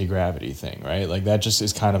anti-gravity thing, right? That just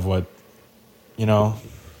is kind of what,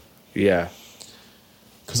 Yeah.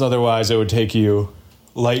 Because otherwise it would take you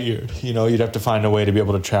light years. You know, you'd have to find a way to be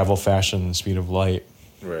able to travel faster than the speed of light.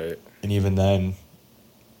 Right. And even then,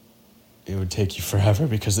 it would take you forever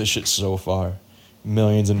because this shit's so far.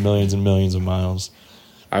 Millions and millions and millions of miles.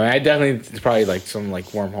 I mean, I definitely, it's probably like some like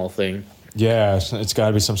wormhole thing. Yeah, it's got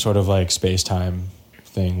to be some sort of like space-time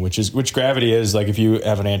thing, which gravity is. Like if you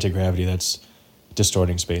have an anti-gravity, that's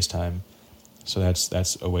distorting space-time. So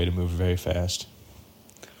that's a way to move very fast.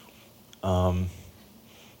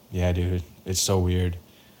 Yeah, dude, it's so weird.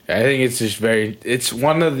 I think it's just it's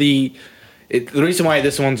one of the reason why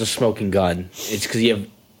this one's a smoking gun is because you have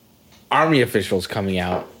army officials coming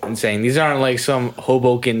out and saying these aren't like some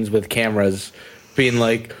Hobokins with cameras being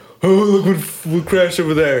like, oh, look what crashed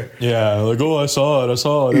over there. Yeah, like, oh, I saw it. It was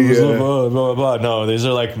blah, blah, blah, blah. No, these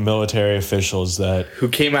are like military officials who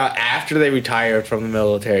came out after they retired from the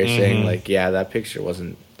military saying like, yeah, that picture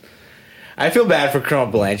wasn't. I feel bad for Colonel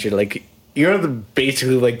Blanchard. Like, you're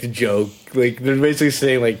basically like the joke. Like, they're basically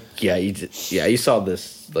saying like, yeah, you saw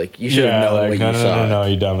this. Like, you should have known like, what you saw. No,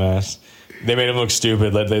 you dumbass. They made him look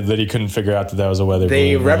stupid that he couldn't figure out that was a weather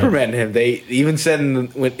They balloon. reprimanded him. They even said in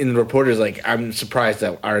the reporters, like, I'm surprised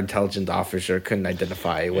that our intelligence officer couldn't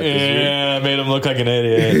identify what this is. Yeah, made him look like an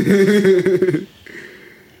idiot.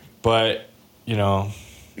 But, you know,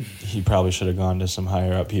 he probably should have gone to some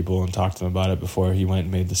higher up people and talked to them about it before he went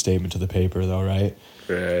and made the statement to the paper, though, right?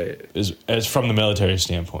 Right. As from the military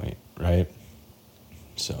standpoint, right?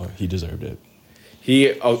 So he deserved it. He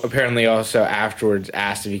apparently also afterwards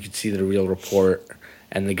asked if he could see the real report,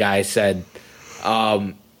 and the guy said,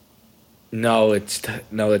 "No, it's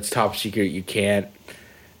top secret. You can't."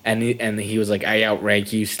 And he was like, "I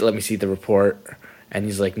outrank you. Let me see the report." And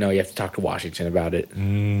he's like, "No, you have to talk to Washington about it."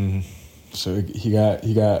 So he got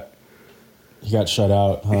shut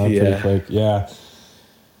out, huh? Yeah. Pretty quick. Yeah.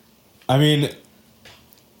 I mean,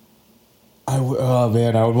 I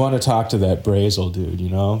would want to talk to that Brazel dude. You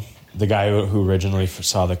know. The guy who originally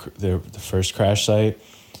saw the first crash site,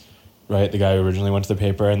 right? The guy who originally went to the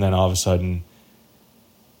paper and then all of a sudden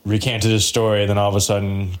recanted his story, and then all of a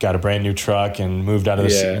sudden got a brand new truck and moved out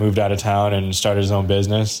of town and started his own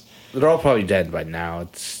business. They're all probably dead by now.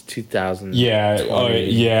 It's 2000.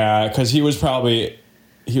 Yeah, because he was at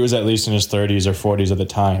least in his 30s or 40s at the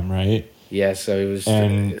time, right? Yeah, so he was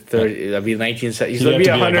 30. That'd be 1970. He's He'd have be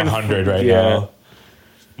to be like 100 right now.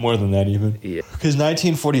 More than that even. Yeah. Because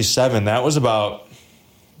 1947,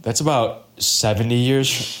 that's about 70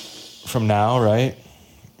 years from now, right?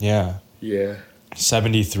 Yeah. Yeah.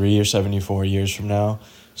 73 or 74 years from now.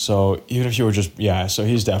 So even if you were so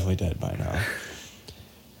he's definitely dead by now.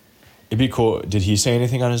 It'd be cool. Did he say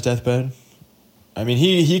anything on his deathbed? I mean,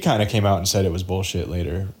 he kind of came out and said it was bullshit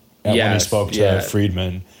later. When he spoke to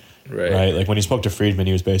Friedman. Right? Like when he spoke to Friedman,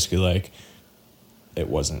 he was basically like, it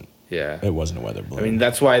wasn't. Yeah, it wasn't a weather balloon. I mean,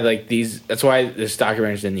 that's why that's why this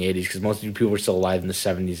documentary's in the 80s, because most of the people were still alive in the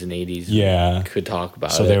 70s and 80s. Yeah, could talk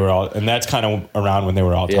about it. So they were all, and that's kind of around when they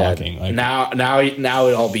were all talking. Like, now it'd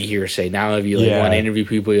all be hearsay. Now if you want to interview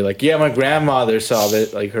people, you're like, yeah, my grandmother saw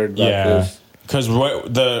it, like heard about this. Because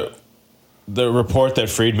the report that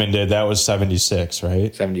Friedman did, that was 76,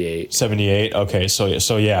 right? 78. Okay, so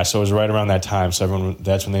it was right around that time. So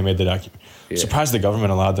that's when they made the documentary. Yeah. Surprised the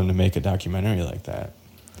government allowed them to make a documentary like that.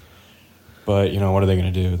 But, what are they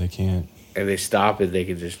going to do? They can't. If they stop it,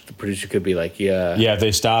 the producer could be like, yeah. Yeah, if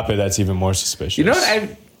they stop it, that's even more suspicious. You know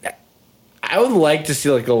what? I would like to see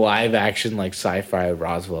like a live action like sci-fi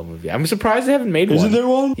Roswell movie. I'm surprised they haven't made one. Isn't there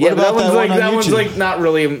one? Yeah, that one's like not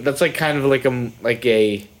really. That's like kind of like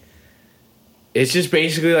a. It's just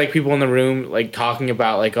basically like people in the room like talking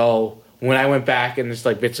about like, oh, when I went back, and it's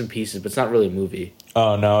like bits and pieces, but it's not really a movie.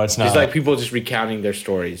 Oh no, it's not. It's like people just recounting their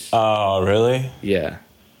stories. Oh really? Yeah.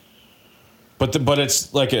 But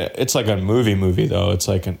it's like a movie though. It's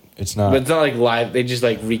not. But it's not like live. They just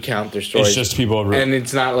like recount their stories. It's just people, and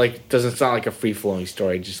it's not like it's not like a free flowing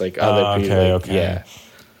story. Just like other people. Okay. Yeah.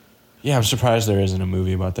 Yeah, I'm surprised there isn't a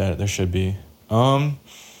movie about that. There should be.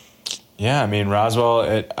 Yeah, I mean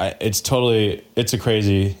Roswell. It's a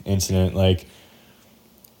crazy incident. Like,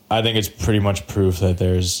 I think it's pretty much proof that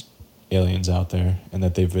there's aliens out there and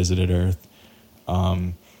that they visited Earth.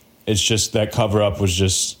 It's just that Coverup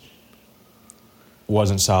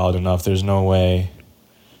wasn't solid enough. There's no way.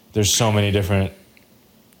 There's so many different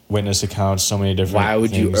witness accounts, so many different. Why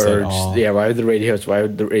would you urge? Yeah, why would the radio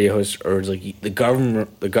host urge like the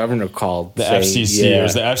governor called the FCC? Yeah. It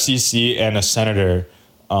was the FCC and a senator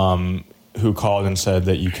who called and said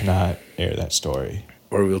that you cannot air that story.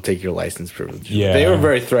 or we'll take your license privilege. Yeah. They were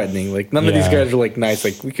very threatening. Like, none of these Yeah. guys were, like, nice.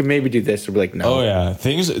 Like, we can maybe do this. Or be like, no. Oh yeah,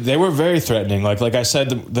 they were very threatening. Like I said,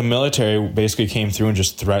 the military basically came through and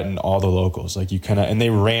just threatened all the locals. Like and they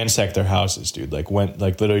ransacked their houses, dude. Like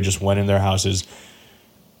literally just went in their houses,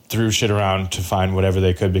 threw shit around to find whatever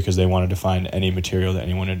they could because they wanted to find any material that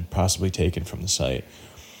anyone had possibly taken from the site.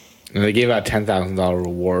 And they gave out $10,000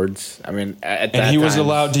 rewards. I mean, at that And he was time-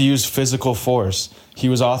 allowed to use physical force. He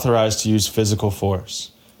was authorized to use physical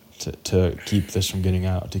force to keep this from getting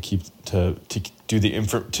out. To do the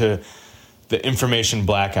information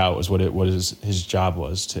blackout was what his job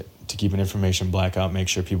was to keep an information blackout, make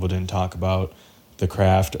sure people didn't talk about the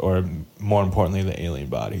craft or more importantly the alien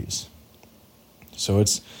bodies. So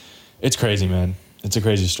it's crazy, man. It's a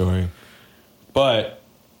crazy story, but.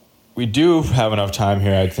 We do have enough time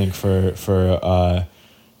here, I think, for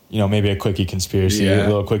maybe a quickie conspiracy, a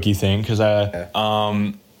little quickie thing, because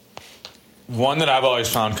one that I've always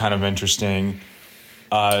found kind of interesting,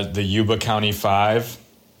 the Yuba County 5.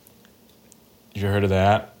 You heard of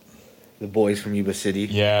that? The boys from Yuba City.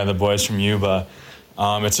 Yeah, the boys from Yuba.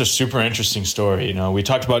 It's a super interesting story. You know, we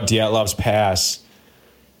talked about Dyatlov's Pass.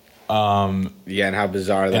 And how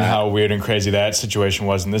bizarre that. And how weird and crazy that situation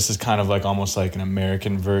was. And this is kind of like almost like an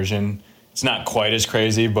American version. It's not quite as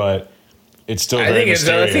crazy, but it's still very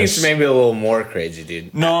mysterious. I think it's maybe a little more crazy,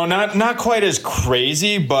 dude. No, not quite as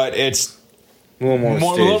crazy, but it's a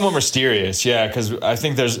little more mysterious. Yeah, because I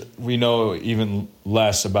think we know even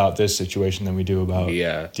less about this situation than we do about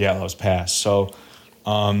Dyatlov's Pass. So,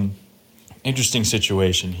 interesting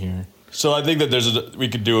situation here. So I think that we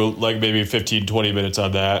could do like maybe 15, 20 minutes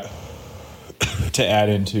on that to add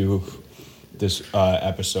into this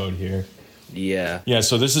episode here. Yeah. Yeah,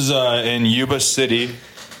 so this is in Yuba City,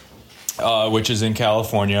 which is in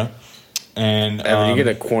California. And Evan, you're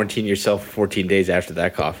going to quarantine yourself for 14 days after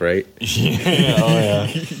that cough, right?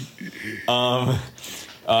 Yeah, oh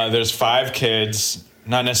yeah. There's 5 kids.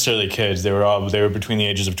 Not necessarily kids. They were between the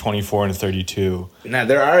ages of 24 and 32. Nah,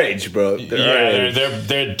 they're our age, bro.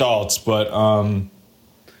 They're adults, but do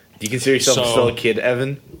you consider yourself still a kid,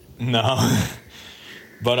 Evan? No.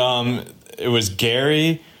 But it was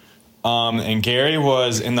Gary, and Gary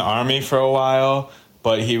was in the Army for a while,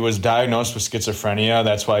 but he was diagnosed with schizophrenia.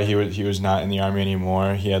 That's why he was not in the Army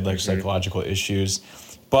anymore. He had like psychological issues.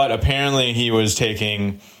 But apparently he was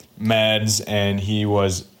taking meds, and he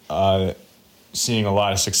was seeing a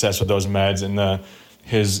lot of success with those meds, and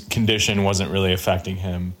his condition wasn't really affecting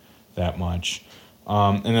him that much.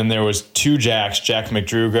 And then there was 2 Jacks, Jack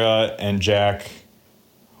McDruga and Jack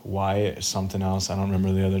Wyatt, something else. I don't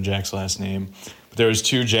remember the other Jack's last name. But there was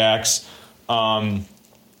 2 Jacks.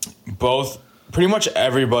 Both, pretty much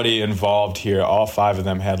everybody involved here, all 5 of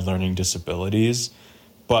them had learning disabilities,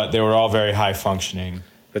 but they were all very high functioning.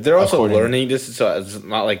 But they're also learning disabilities, so it's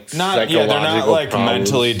not like psychological they're not like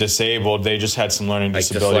problems. Mentally disabled. They just had some learning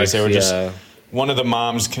disabilities. They were just. One of the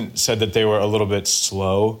moms said that they were a little bit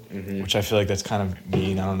slow, which I feel like that's kind of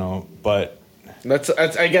mean. I don't know, but that's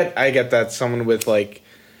I get that. Someone with like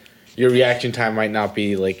your reaction time might not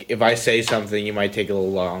be like, if I say something, you might take a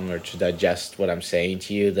little longer to digest what I'm saying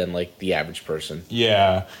to you than like the average person.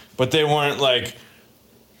 Yeah, but they weren't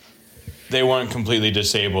completely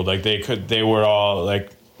disabled. Like they were all like.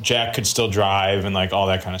 Jack could still drive and like all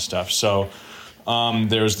that kind of stuff. So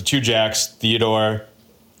there was the 2 Jacks, Theodore,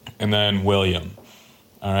 and then William.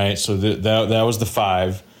 All right, so that was the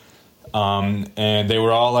 5, and they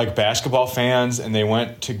were all like basketball fans, and they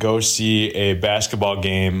went to go see a basketball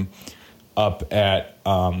game up at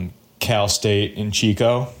Cal State in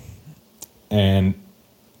Chico, and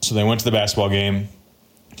so they went to the basketball game,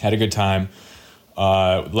 had a good time,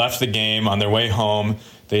 left the game. On their way home,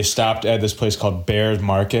 they stopped at this place called Bears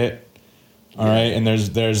Market. All right, and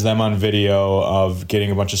there's them on video of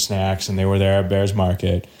getting a bunch of snacks, and they were there at Bears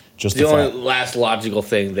Market. Just the only last logical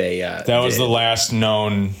thing they that was the last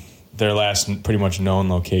known, their last pretty much known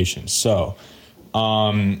location. So,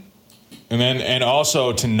 and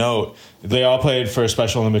also to note, they all played for a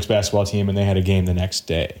Special Olympics basketball team, and they had a game the next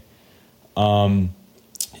day.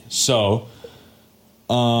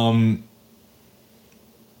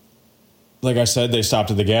 Like I said, they stopped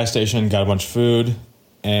at the gas station, got a bunch of food,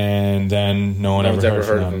 and then no one ever heard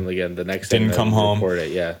from them again. The next day, didn't come home.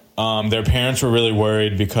 Yeah. Their parents were really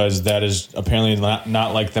worried because that is apparently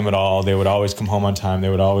not like them at all. They would always come home on time. They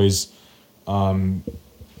would always,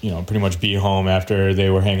 pretty much be home after they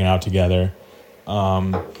were hanging out together.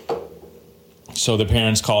 So the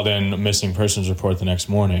parents called in a missing persons report the next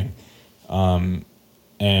morning,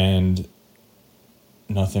 and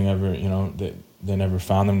nothing ever, they never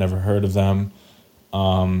found them, never heard of them.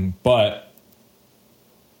 But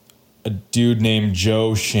a dude named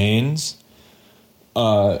Joe Shanes,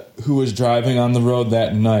 who was driving on the road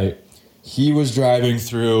that night. He was driving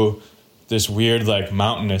through this weird, like,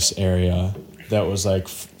 mountainous area that was, like,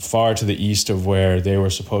 far to the east of where they were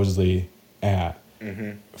supposedly at.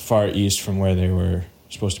 Mm-hmm. Far east from where they were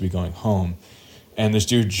supposed to be going home. And this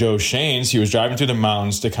dude, Joe Shanes, he was driving through the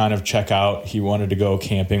mountains to kind of check out. He wanted to go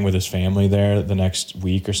camping with his family there the next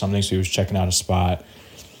week or something, so he was checking out a spot.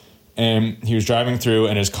 And he was driving through,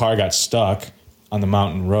 and his car got stuck on the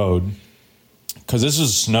mountain road. Because this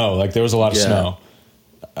was snow. Like, there was a lot of snow.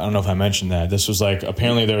 I don't know if I mentioned that. This was like,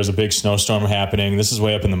 apparently there was a big snowstorm happening. This is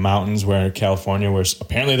way up in the mountains where California, where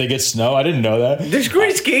apparently they get snow. I didn't know that. There's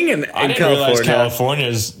great skiing in I didn't California. realize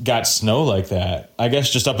California's got snow like that. I guess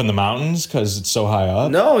just up in the mountains because it's so high up.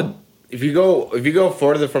 No, if you go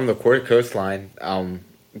further from the coastline,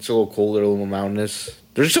 it's a little colder, a little mountainous.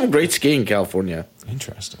 There's some great skiing in California.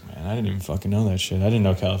 Interesting, man. I didn't even fucking know that shit. I didn't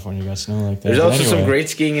know California got snow like that. There's also some great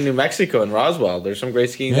skiing in New Mexico and Roswell. There's some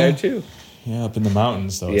great skiing there too. Yeah, up in the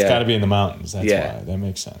mountains, though. It's got to be in the mountains. That's why. That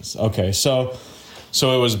makes sense. Okay, so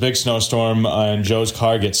it was a big snowstorm, and Joe's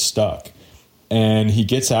car gets stuck. And he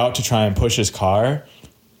gets out to try and push his car,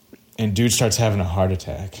 and dude starts having a heart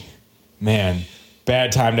attack. Man,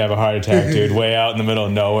 bad time to have a heart attack, dude. Way out in the middle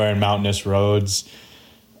of nowhere in mountainous roads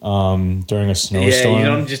during a snowstorm. Yeah, you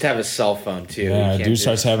don't just have a cell phone, too. Yeah, dude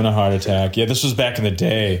starts having a heart attack. Yeah, this was back in the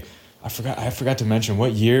day. I forgot to mention,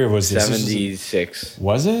 what year was this? 76.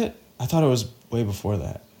 Was it? I thought it was way before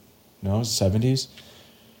that. No, it was 70s?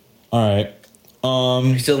 All right.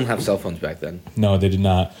 We still didn't have cell phones back then. No, they did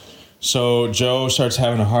not. So Joe starts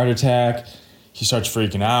having a heart attack. He starts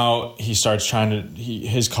freaking out. He starts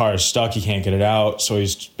his car is stuck. He can't get it out. So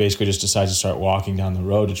he's basically just decides to start walking down the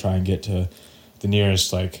road to try and get to the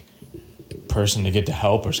nearest, like, person to get to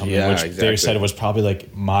help or something. Which they said it was probably,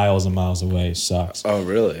 like, miles and miles away. Sucks. Oh,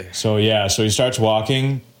 really? So, yeah. So he starts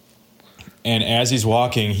walking. And as he's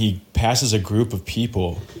walking, he passes a group of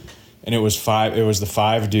people, and it was the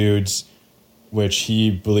 5 dudes, which he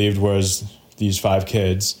believed was these 5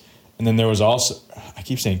 kids. And then there was also, I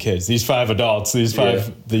keep saying kids, these 5 adults,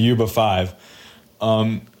 the Yuba 5.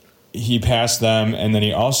 He passed them, and then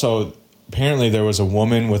he also, apparently there was a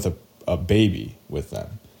woman with a baby with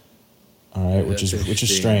them. All right, which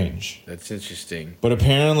is strange. That's interesting. But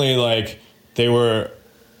apparently, like, they were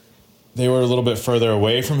a little bit further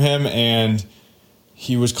away from him, and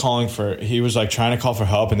he was like trying to call for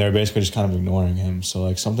help, and they were basically just kind of ignoring him. So,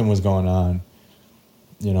 like, something was going on,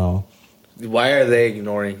 you know. Why are they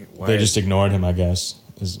ignoring? They just ignored him, I guess.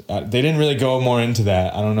 They didn't really go more into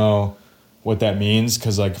that. I don't know what that means,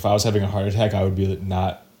 because, like, if I was having a heart attack, I would be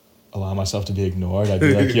not allow myself to be ignored. I'd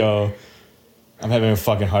be like, yo, I'm having a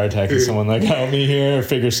fucking heart attack. Can someone, like, help me here or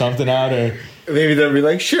figure something out? Or maybe they'll be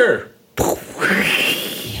like, sure.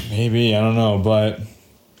 Maybe, I don't know, but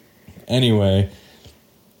anyway,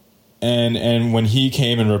 and when he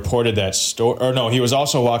came and reported that story, or no, he was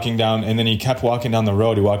also walking down, and then he kept walking down the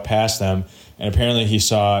road. He walked past them, and apparently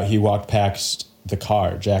he walked past the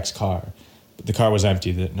car, Jack's car. But the car was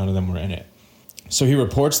empty, that none of them were in it. So he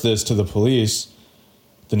reports this to the police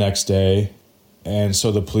the next day, and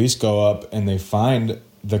so the police go up and they find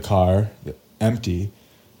the car empty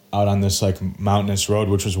out on this, like, mountainous road,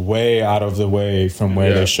 which was way out of the way from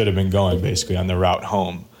where they should have been going, basically, on their route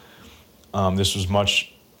home. This was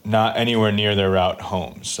not anywhere near their route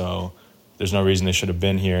home, so there's no reason they should have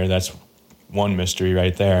been here. That's one mystery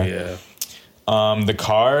right there. Yeah. The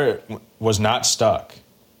car was not stuck,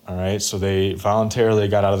 all right? So they voluntarily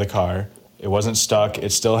got out of the car. It wasn't stuck.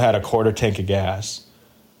 It still had a quarter tank of gas.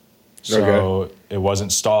 So it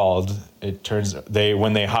wasn't stalled. When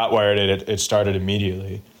they hotwired it, it started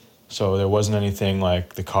immediately. So there wasn't anything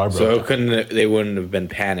like the car broke. So they wouldn't have been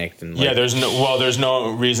panicked and, like, yeah, there's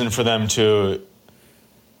no reason for them to.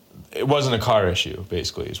 It wasn't a car issue,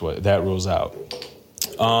 basically, is what that rules out.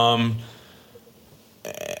 And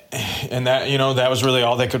that, you know, that was really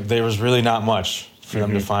all they could. There was really not much for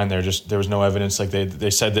them to find there. Just there was no evidence. Like they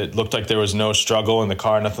said that it looked like there was no struggle in the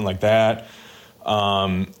car, nothing like that.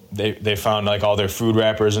 They found, like, all their food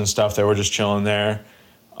wrappers and stuff. They were just chilling there.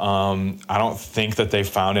 I don't think that they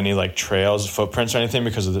found any, like, trails, footprints or anything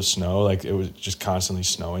because of the snow. Like, it was just constantly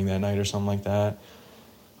snowing that night or something like that.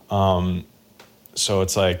 So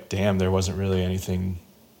it's like, damn, there wasn't really anything,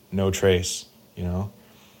 no trace, you know?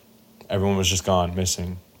 Everyone was just gone,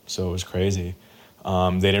 missing. So it was crazy.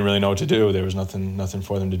 They didn't really know what to do. There was nothing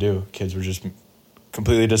for them to do. Kids were just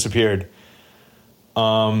completely disappeared.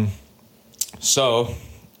 So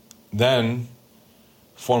then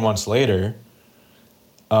 4 months later,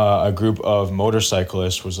 a group of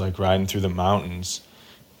motorcyclists was, like, riding through the mountains,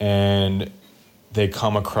 and they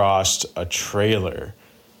come across a trailer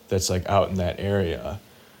that's like out in that area.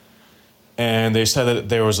 And they said that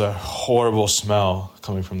there was a horrible smell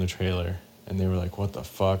coming from the trailer. And they were like, what the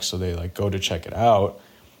fuck? So they like go to check it out.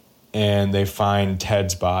 And they find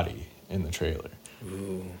Ted's body in the trailer.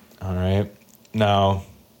 Ooh. All right. Now,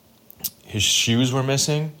 his shoes were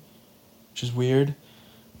missing, which is weird.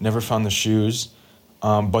 Never found the shoes.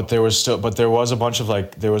 But there was a bunch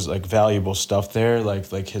of there was valuable stuff there,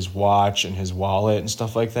 like his watch and his wallet and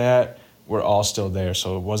stuff like that were all still there.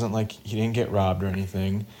 So it wasn't like he didn't get robbed or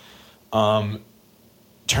anything.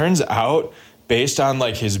 Turns out, based on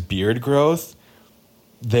like his beard growth,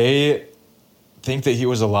 they think that he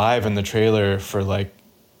was alive in the trailer for like,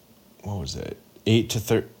 what was it?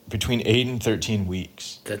 Between 8 and 13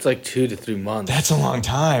 weeks. That's like 2 to 3 months. That's a long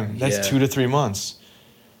time. That's 2 to 3 months.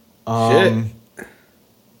 Shit.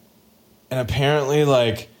 And apparently,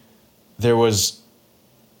 like, there was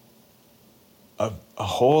a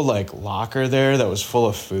whole, like, locker there that was full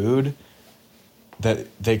of food that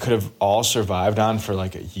they could have all survived on for,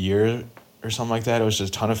 like, a year or something like that. It was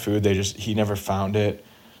just a ton of food. He never found it.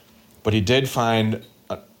 But he did find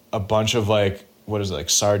a bunch of, like, what is it, like,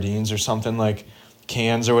 sardines or something, like,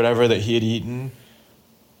 cans or whatever that he had eaten.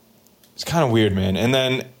 It's kind of weird, man.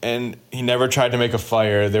 And he never tried to make a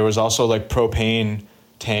fire. There was also, like, propane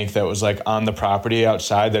tank that was like on the property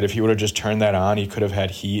outside that if he would have just turned that on, he could have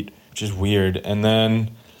had heat, which is weird. And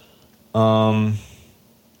then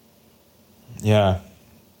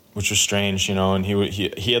which was strange, you know, and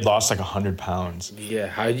he had lost like 100 pounds. Yeah,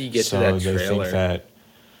 how did you get to that trailer? They think that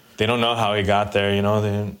they don't know how he got there, you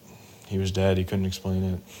know, he was dead, he couldn't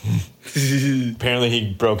explain it. Apparently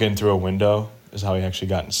he broke in through a window is how he actually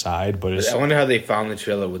got inside, but I wonder how they found the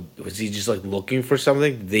trailer. Was he just like looking for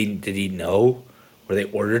something? Did he know? Were they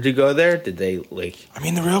ordered to go there? Did they like? I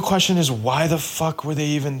mean, the real question is why the fuck were they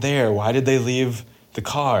even there? Why did they leave the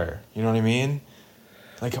car? You know what I mean?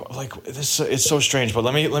 Like this, it's so strange. But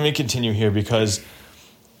let me continue here because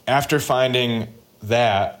after finding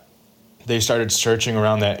that, they started searching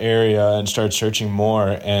around that area and started searching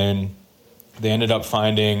more, and they ended up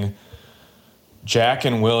finding Jack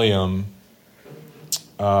and William.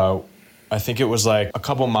 I think it was like a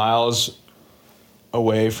couple miles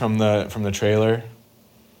away from the trailer.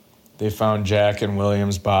 They found Jack and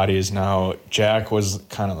William's bodies. Now, Jack was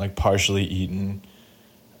kind of like partially eaten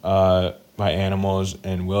by animals,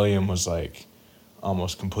 and William was like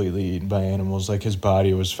almost completely eaten by animals. Like his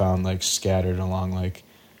body was found like scattered along like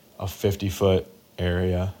a 50-foot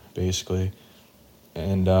area, basically.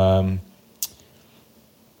 And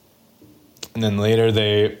then later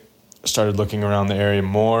they started looking around the area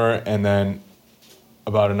more, and then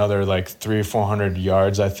about another like 300 or 400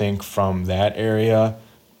 yards, I think, from that area,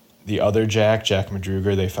 the other Jack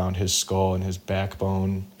Madruger, they found his skull and his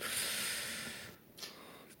backbone.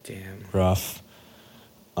 Damn. Rough.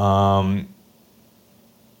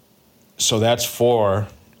 So that's 4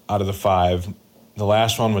 out of the 5. The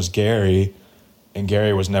last one was Gary, and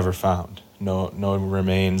Gary was never found. No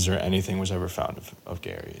remains or anything was ever found of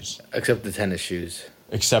Gary's. Except the tennis shoes.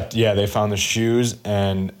 Except, yeah, they found the shoes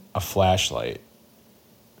and a flashlight.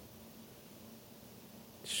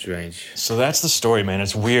 Strange. So that's the story, man.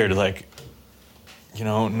 It's weird. Like, you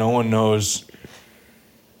know, no one knows.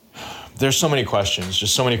 There's so many questions.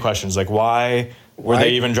 Just so many questions. Like, why were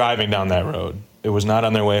they even driving down that road? It was not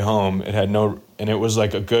on their way home. It had no... And it was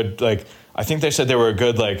like a good, like... I think they said they were a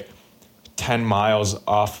good, like, 10 miles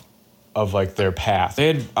off of, like, their path. They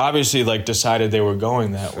had obviously, like, decided they were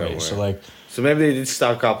going that way. So, like... So maybe they did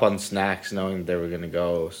stock up on snacks knowing they were going to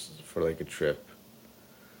go for, like, a trip.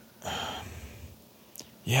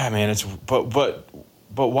 Yeah, man, it's... But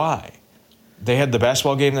why? They had the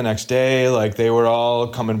basketball game the next day. Like, they were all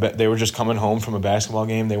coming back. They were just coming home from a basketball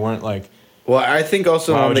game. They weren't, like... Well, I think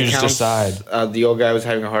also why on would the you just counts, decide? The old guy was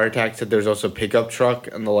having a heart attack, said there was also a pickup truck,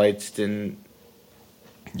 and the lights didn't...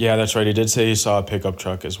 Yeah, that's right. He did say he saw a pickup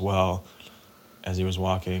truck as well as he was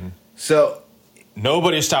walking. So...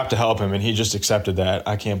 Nobody stopped to help him, and he just accepted that.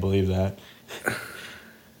 I can't believe that.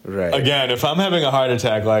 Right. Again, if I'm having a heart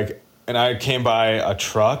attack, like, and I came by a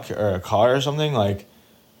truck or a car or something, like,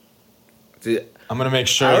 I'm going to make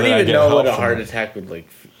sure that I get help. I don't even know what a from heart it. attack would, like...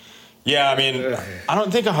 Yeah, I mean, I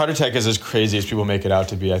don't think a heart attack is as crazy as people make it out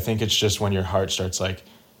to be. I think it's just when your heart starts, like,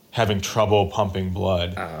 having trouble pumping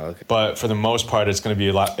blood. Oh, okay. But for the most part, it's going to be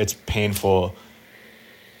it's painful,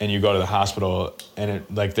 and you go to the hospital, and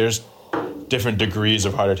it, like, there's different degrees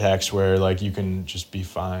of heart attacks where, like, you can just be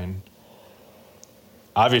fine.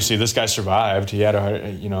 Obviously, this guy survived. He had a heart,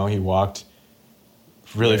 you know, he walked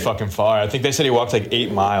really fucking far. I think they said he walked like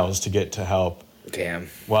 8 miles to get to help. Damn.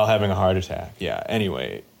 While having a heart attack. Yeah,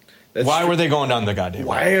 anyway. Why were they going down the goddamn?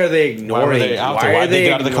 Why are they ignoring? Why were they out there? Why Why'd are they they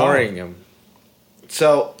get out of the car? ignoring him?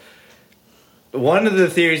 So, one of the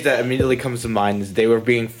theories that immediately comes to mind is they were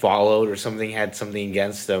being followed or something had something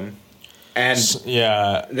against them, and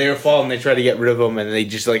Yeah, they were followed and they tried to get rid of them, and they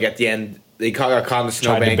just like at the end they got caught in the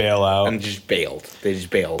tried to snowbank bail out. and just bailed. They just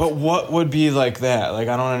bailed. But what would be like that? Like,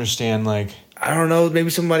 I don't understand. Like, I don't know. Maybe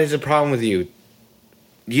somebody's a problem with you.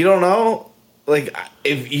 You don't know. Like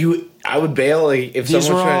I would bail. Like if these were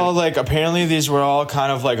someone all like, apparently these were all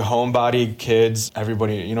kind of like homebody kids.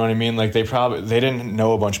 Everybody, you know what I mean? Like they didn't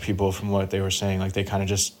know a bunch of people from what they were saying. Like they kind of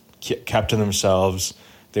just kept to themselves.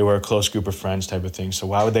 They were a close group of friends type of thing. So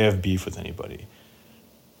why would they have beef with anybody?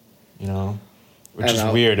 You know, which is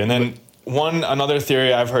weird. And then another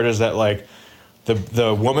theory I've heard is that like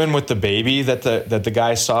the woman with the baby that the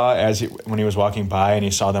guy saw when he was walking by and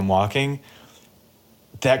he saw them walking.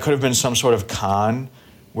 That could have been some sort of con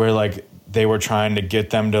where like they were trying to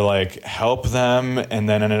get them to like help them and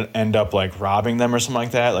then end up like robbing them or something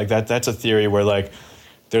like that. Like that's a theory where like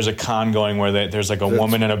there's a con going where there's like a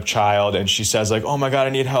woman and a child and she says like, oh my God,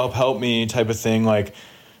 I need help me type of thing. Like,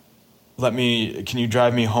 can you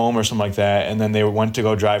drive me home or something like that? And then they went to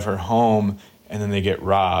go drive her home and then they get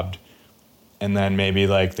robbed. And then maybe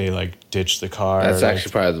like they like ditch the car. That's like,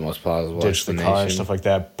 actually probably the most plausible ditch the explanation. car and stuff like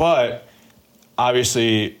that. But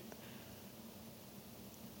obviously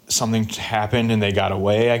something happened and they got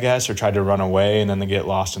away, I guess, or tried to run away and then they get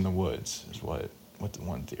lost in the woods is what the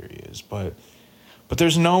one theory is. But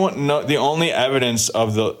there's no the only evidence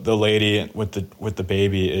of the lady with the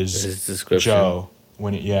baby is His description. Joe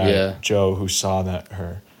Joe who saw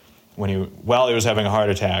her while he was having a heart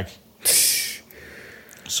attack.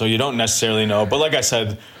 So you don't necessarily know, but like I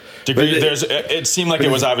said, it seemed like it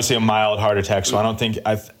was obviously a mild heart attack, so I don't think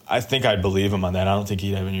I think I'd believe him on that. I don't think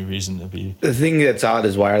he'd have any reason to be. The thing that's odd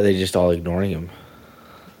is why are they just all ignoring him?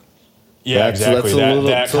 Yeah, exactly.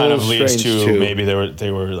 That kind of leads to too. maybe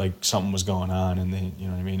they were like something was going on, and they, you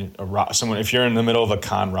know what I mean. Someone, if you're in the middle of a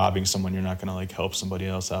con robbing someone, you're not going to like help somebody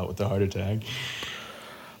else out with the heart attack.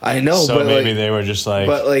 I know, so but maybe like, they were just like,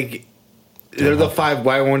 but like. They're the five.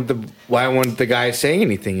 Why weren't the guy saying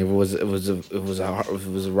anything? If it was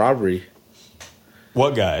a robbery.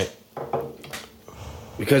 What guy?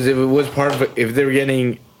 Because if it was part of it, if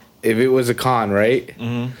it was a con, right?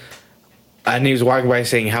 Mm-hmm. And he was walking by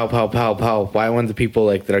saying help. Why wouldn't the people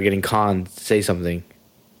like that are getting conned say something?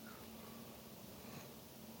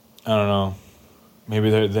 I don't know. Maybe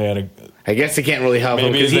they had a. I guess they can't really help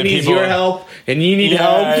him Maybe because he the needs people- your help and you need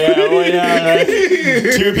help. Yeah.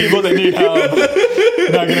 Two people that need help,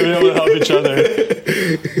 not gonna be able to help each other.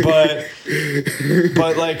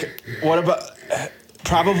 But like, what about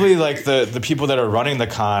probably like the people that are running the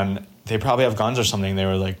con? They probably have guns or something. They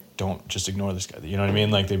were like, don't just ignore this guy. You know what I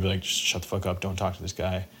mean? Like they'd be like, just shut the fuck up. Don't talk to this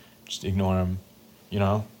guy. Just ignore him. You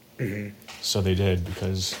know. Mm-hmm. So they did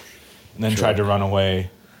and then tried to run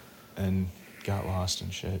away, and got lost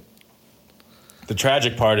and shit. The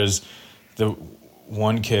tragic part is the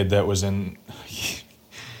one kid that was in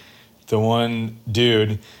the one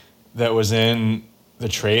dude that was in the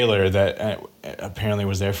trailer that apparently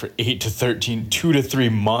was there for 2 to 3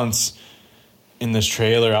 months in this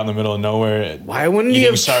trailer out in the middle of nowhere. Why wouldn't you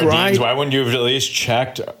eating have sardines. tried? Why wouldn't you have at least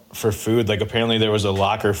checked for food? Like apparently there was a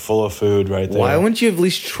locker full of food right there. Why wouldn't you have at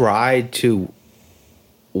least tried to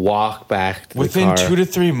walk back to Within the car? 2 to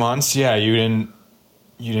 3 months? Yeah, you didn't.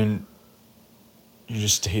 You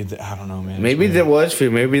just stayed there. I don't know, man. Maybe there was fear.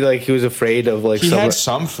 Maybe like he was afraid of like He had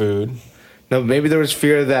some food. No, maybe there was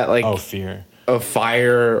fear that like Fear. of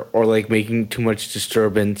fire or like making too much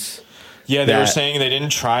disturbance. Yeah, they were saying they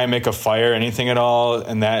didn't try and make a fire or anything at all,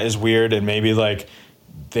 and that is weird. And maybe like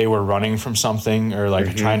they were running from something or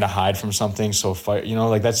like trying to hide from something. So fire,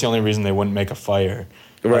 like that's the only reason they wouldn't make a fire.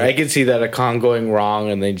 Right, I could see that a con going wrong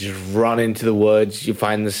and they just run into the woods. You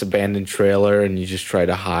find this abandoned trailer and you just try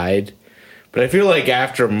to hide. But I feel like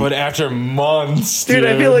after months, dude,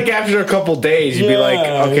 I feel like after a couple days, you'd be like,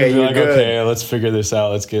 okay, you're good. Okay, let's figure this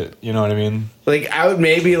out. Let's get, you know what I mean? Like, I would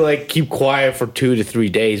maybe like keep quiet for 2 to 3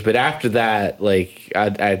 days, but after that, like,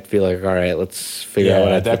 I'd feel like, all right, let's figure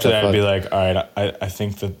out. After that, I'd be like, all right, I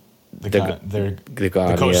think that the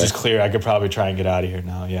coast is clear. I could probably try and get out of here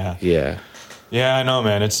now. Yeah, I know,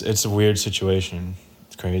 man. It's a weird situation.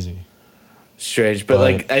 It's crazy, strange, but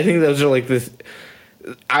like, I think those are like this.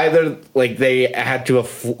 Either like they had to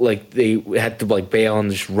like bail and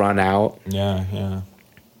just run out. Yeah.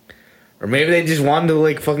 Or maybe they just wanted to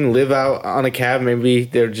like fucking live out on a cabin. Maybe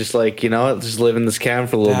they're just like, just live in this cabin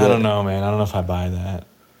for a little bit. I don't know, man. I don't know if I buy that.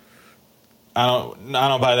 I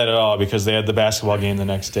don't buy that at all because they had the basketball game the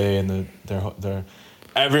next day and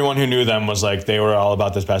everyone who knew them was like, they were all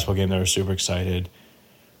about this basketball game. They were super excited.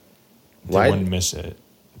 They Why? wouldn't miss it.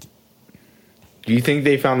 Do you think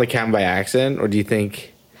they found the cabin by accident, or do you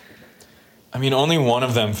think? I mean, only one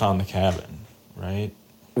of them found the cabin, right?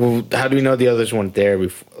 Well, how do we know the others weren't there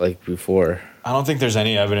before? I don't think there's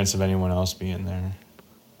any evidence of anyone else being there.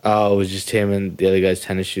 Oh, it was just him and the other guy's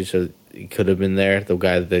tennis shoes, so he could have been there. The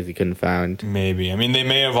guy that they couldn't find. Maybe. I mean, they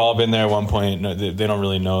may have all been there at one point. No, they don't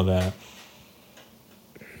really know that.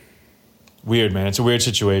 Weird, man. It's a weird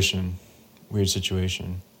situation. Weird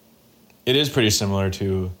situation. It is pretty similar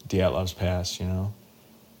to Diatlov's past, you know?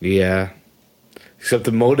 Yeah. Except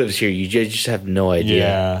the motives here, you just have no idea.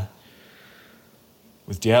 Yeah.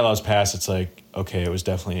 With Diatlov's past, it's like, okay, it was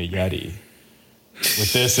definitely a Yeti.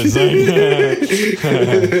 With this, it's like...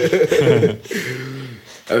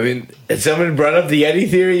 I mean, has someone brought up the Yeti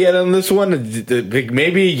theory yet on this one?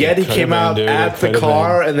 Maybe a Yeti came out at the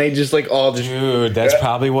car and they just like all just... Dude, that's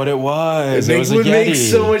probably what it was. It was a Yeti. It would make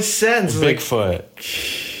so much sense. Bigfoot.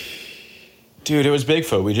 Dude, it was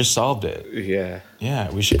Bigfoot. We just solved it. Yeah.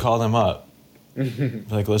 Yeah, we should call them up. Be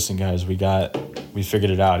like, listen, guys, we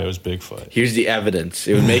figured it out. It was Bigfoot. Here's the evidence.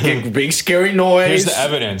 It would make a big scary noise. Here's the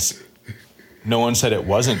evidence. No one said it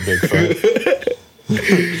wasn't Bigfoot.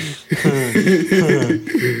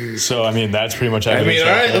 So, I mean, that's pretty much evidence. I mean,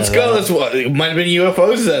 all right, let's go. That's what it might have been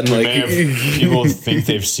UFOs then. People think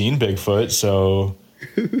they've seen Bigfoot, so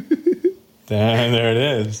there it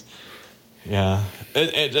is. Yeah,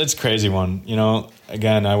 it's a crazy one. You know,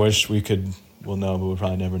 again, I wish we could. We'll know, but we'll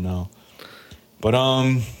probably never know. But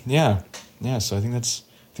yeah. So I think that's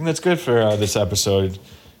good for this episode.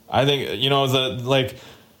 I think the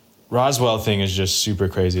Roswell thing is just super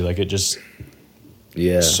crazy. Like, it just,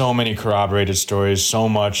 so many corroborated stories, so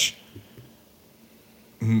much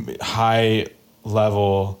high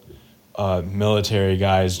level military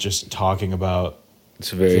guys just talking about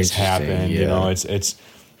it's very this interesting. happened. Yeah. You know,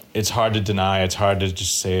 it's hard to deny. It's hard to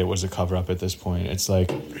just say it was a cover up at this point. It's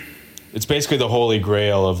like, it's basically the holy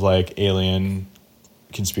grail of like alien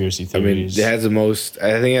conspiracy theories. I mean,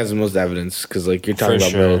 I think it has the most evidence because, like, you're talking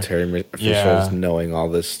about military officials knowing all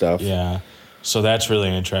this stuff. Yeah, so that's really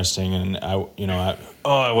interesting, and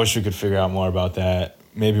I wish we could figure out more about that.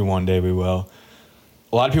 Maybe one day we will.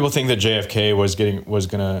 A lot of people think that JFK was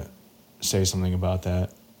gonna say something about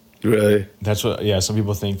that. Really? That's what. Yeah, some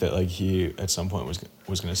people think that like he at some point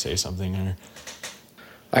was gonna say something. Or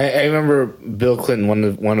I remember Bill Clinton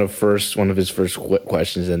one of his first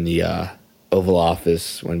questions in the Oval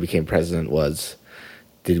Office when he became president was,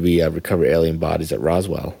 did we recover alien bodies at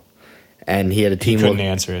Roswell? And he had a team look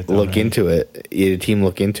into it. He had a team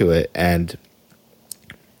look into it, and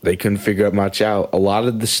they couldn't figure much out. A lot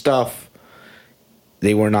of the stuff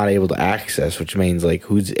they were not able to access, which means, like,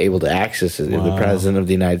 who's able to access it if the president of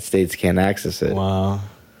the United States can't access it? Wow.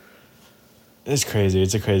 It's crazy.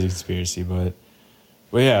 It's a crazy conspiracy, but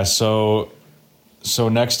yeah, so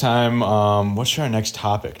next time, what should our next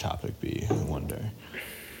topic be? I wonder.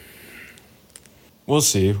 We'll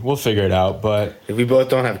see. We'll figure it out. But if we both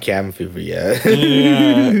don't have cabin fever yet.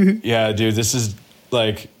 yeah, dude. This is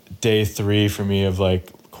like day 3 for me of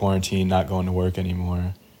like quarantine, not going to work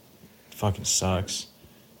anymore. It fucking sucks.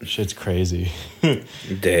 Shit's crazy.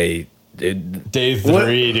 Day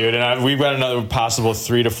 3, dude, and we've got another possible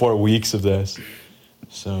 3 to 4 weeks of this.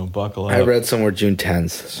 So buckle up. I read somewhere June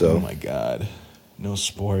 10th. So. Oh my god. No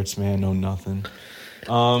sports, man. No nothing.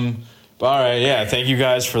 But all right, yeah. Thank you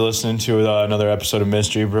guys for listening to another episode of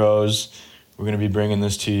Mystery Bros. We're gonna be bringing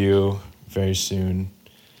this to you very soon.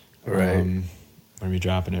 Right. We're gonna be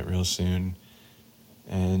dropping it real soon,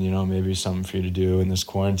 and maybe something for you to do in this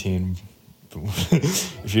quarantine.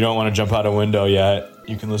 If you don't want to jump out a window yet,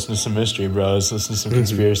 you can listen to some Mystery Bros, listen to some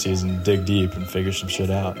conspiracies, and dig deep and figure some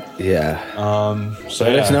shit out. Yeah. So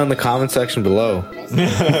let us know in the comment section below.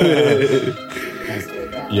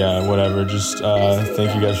 Yeah, whatever. Just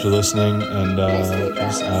thank you guys for listening, and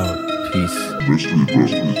peace out. Peace.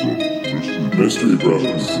 Mystery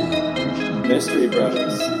Brothers. Mystery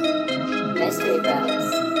Brothers. Mystery Bros.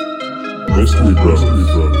 Mystery Brothers.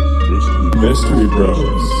 Mystery Bros.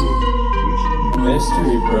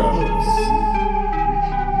 Mystery Bros.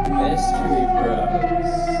 Mystery Bros.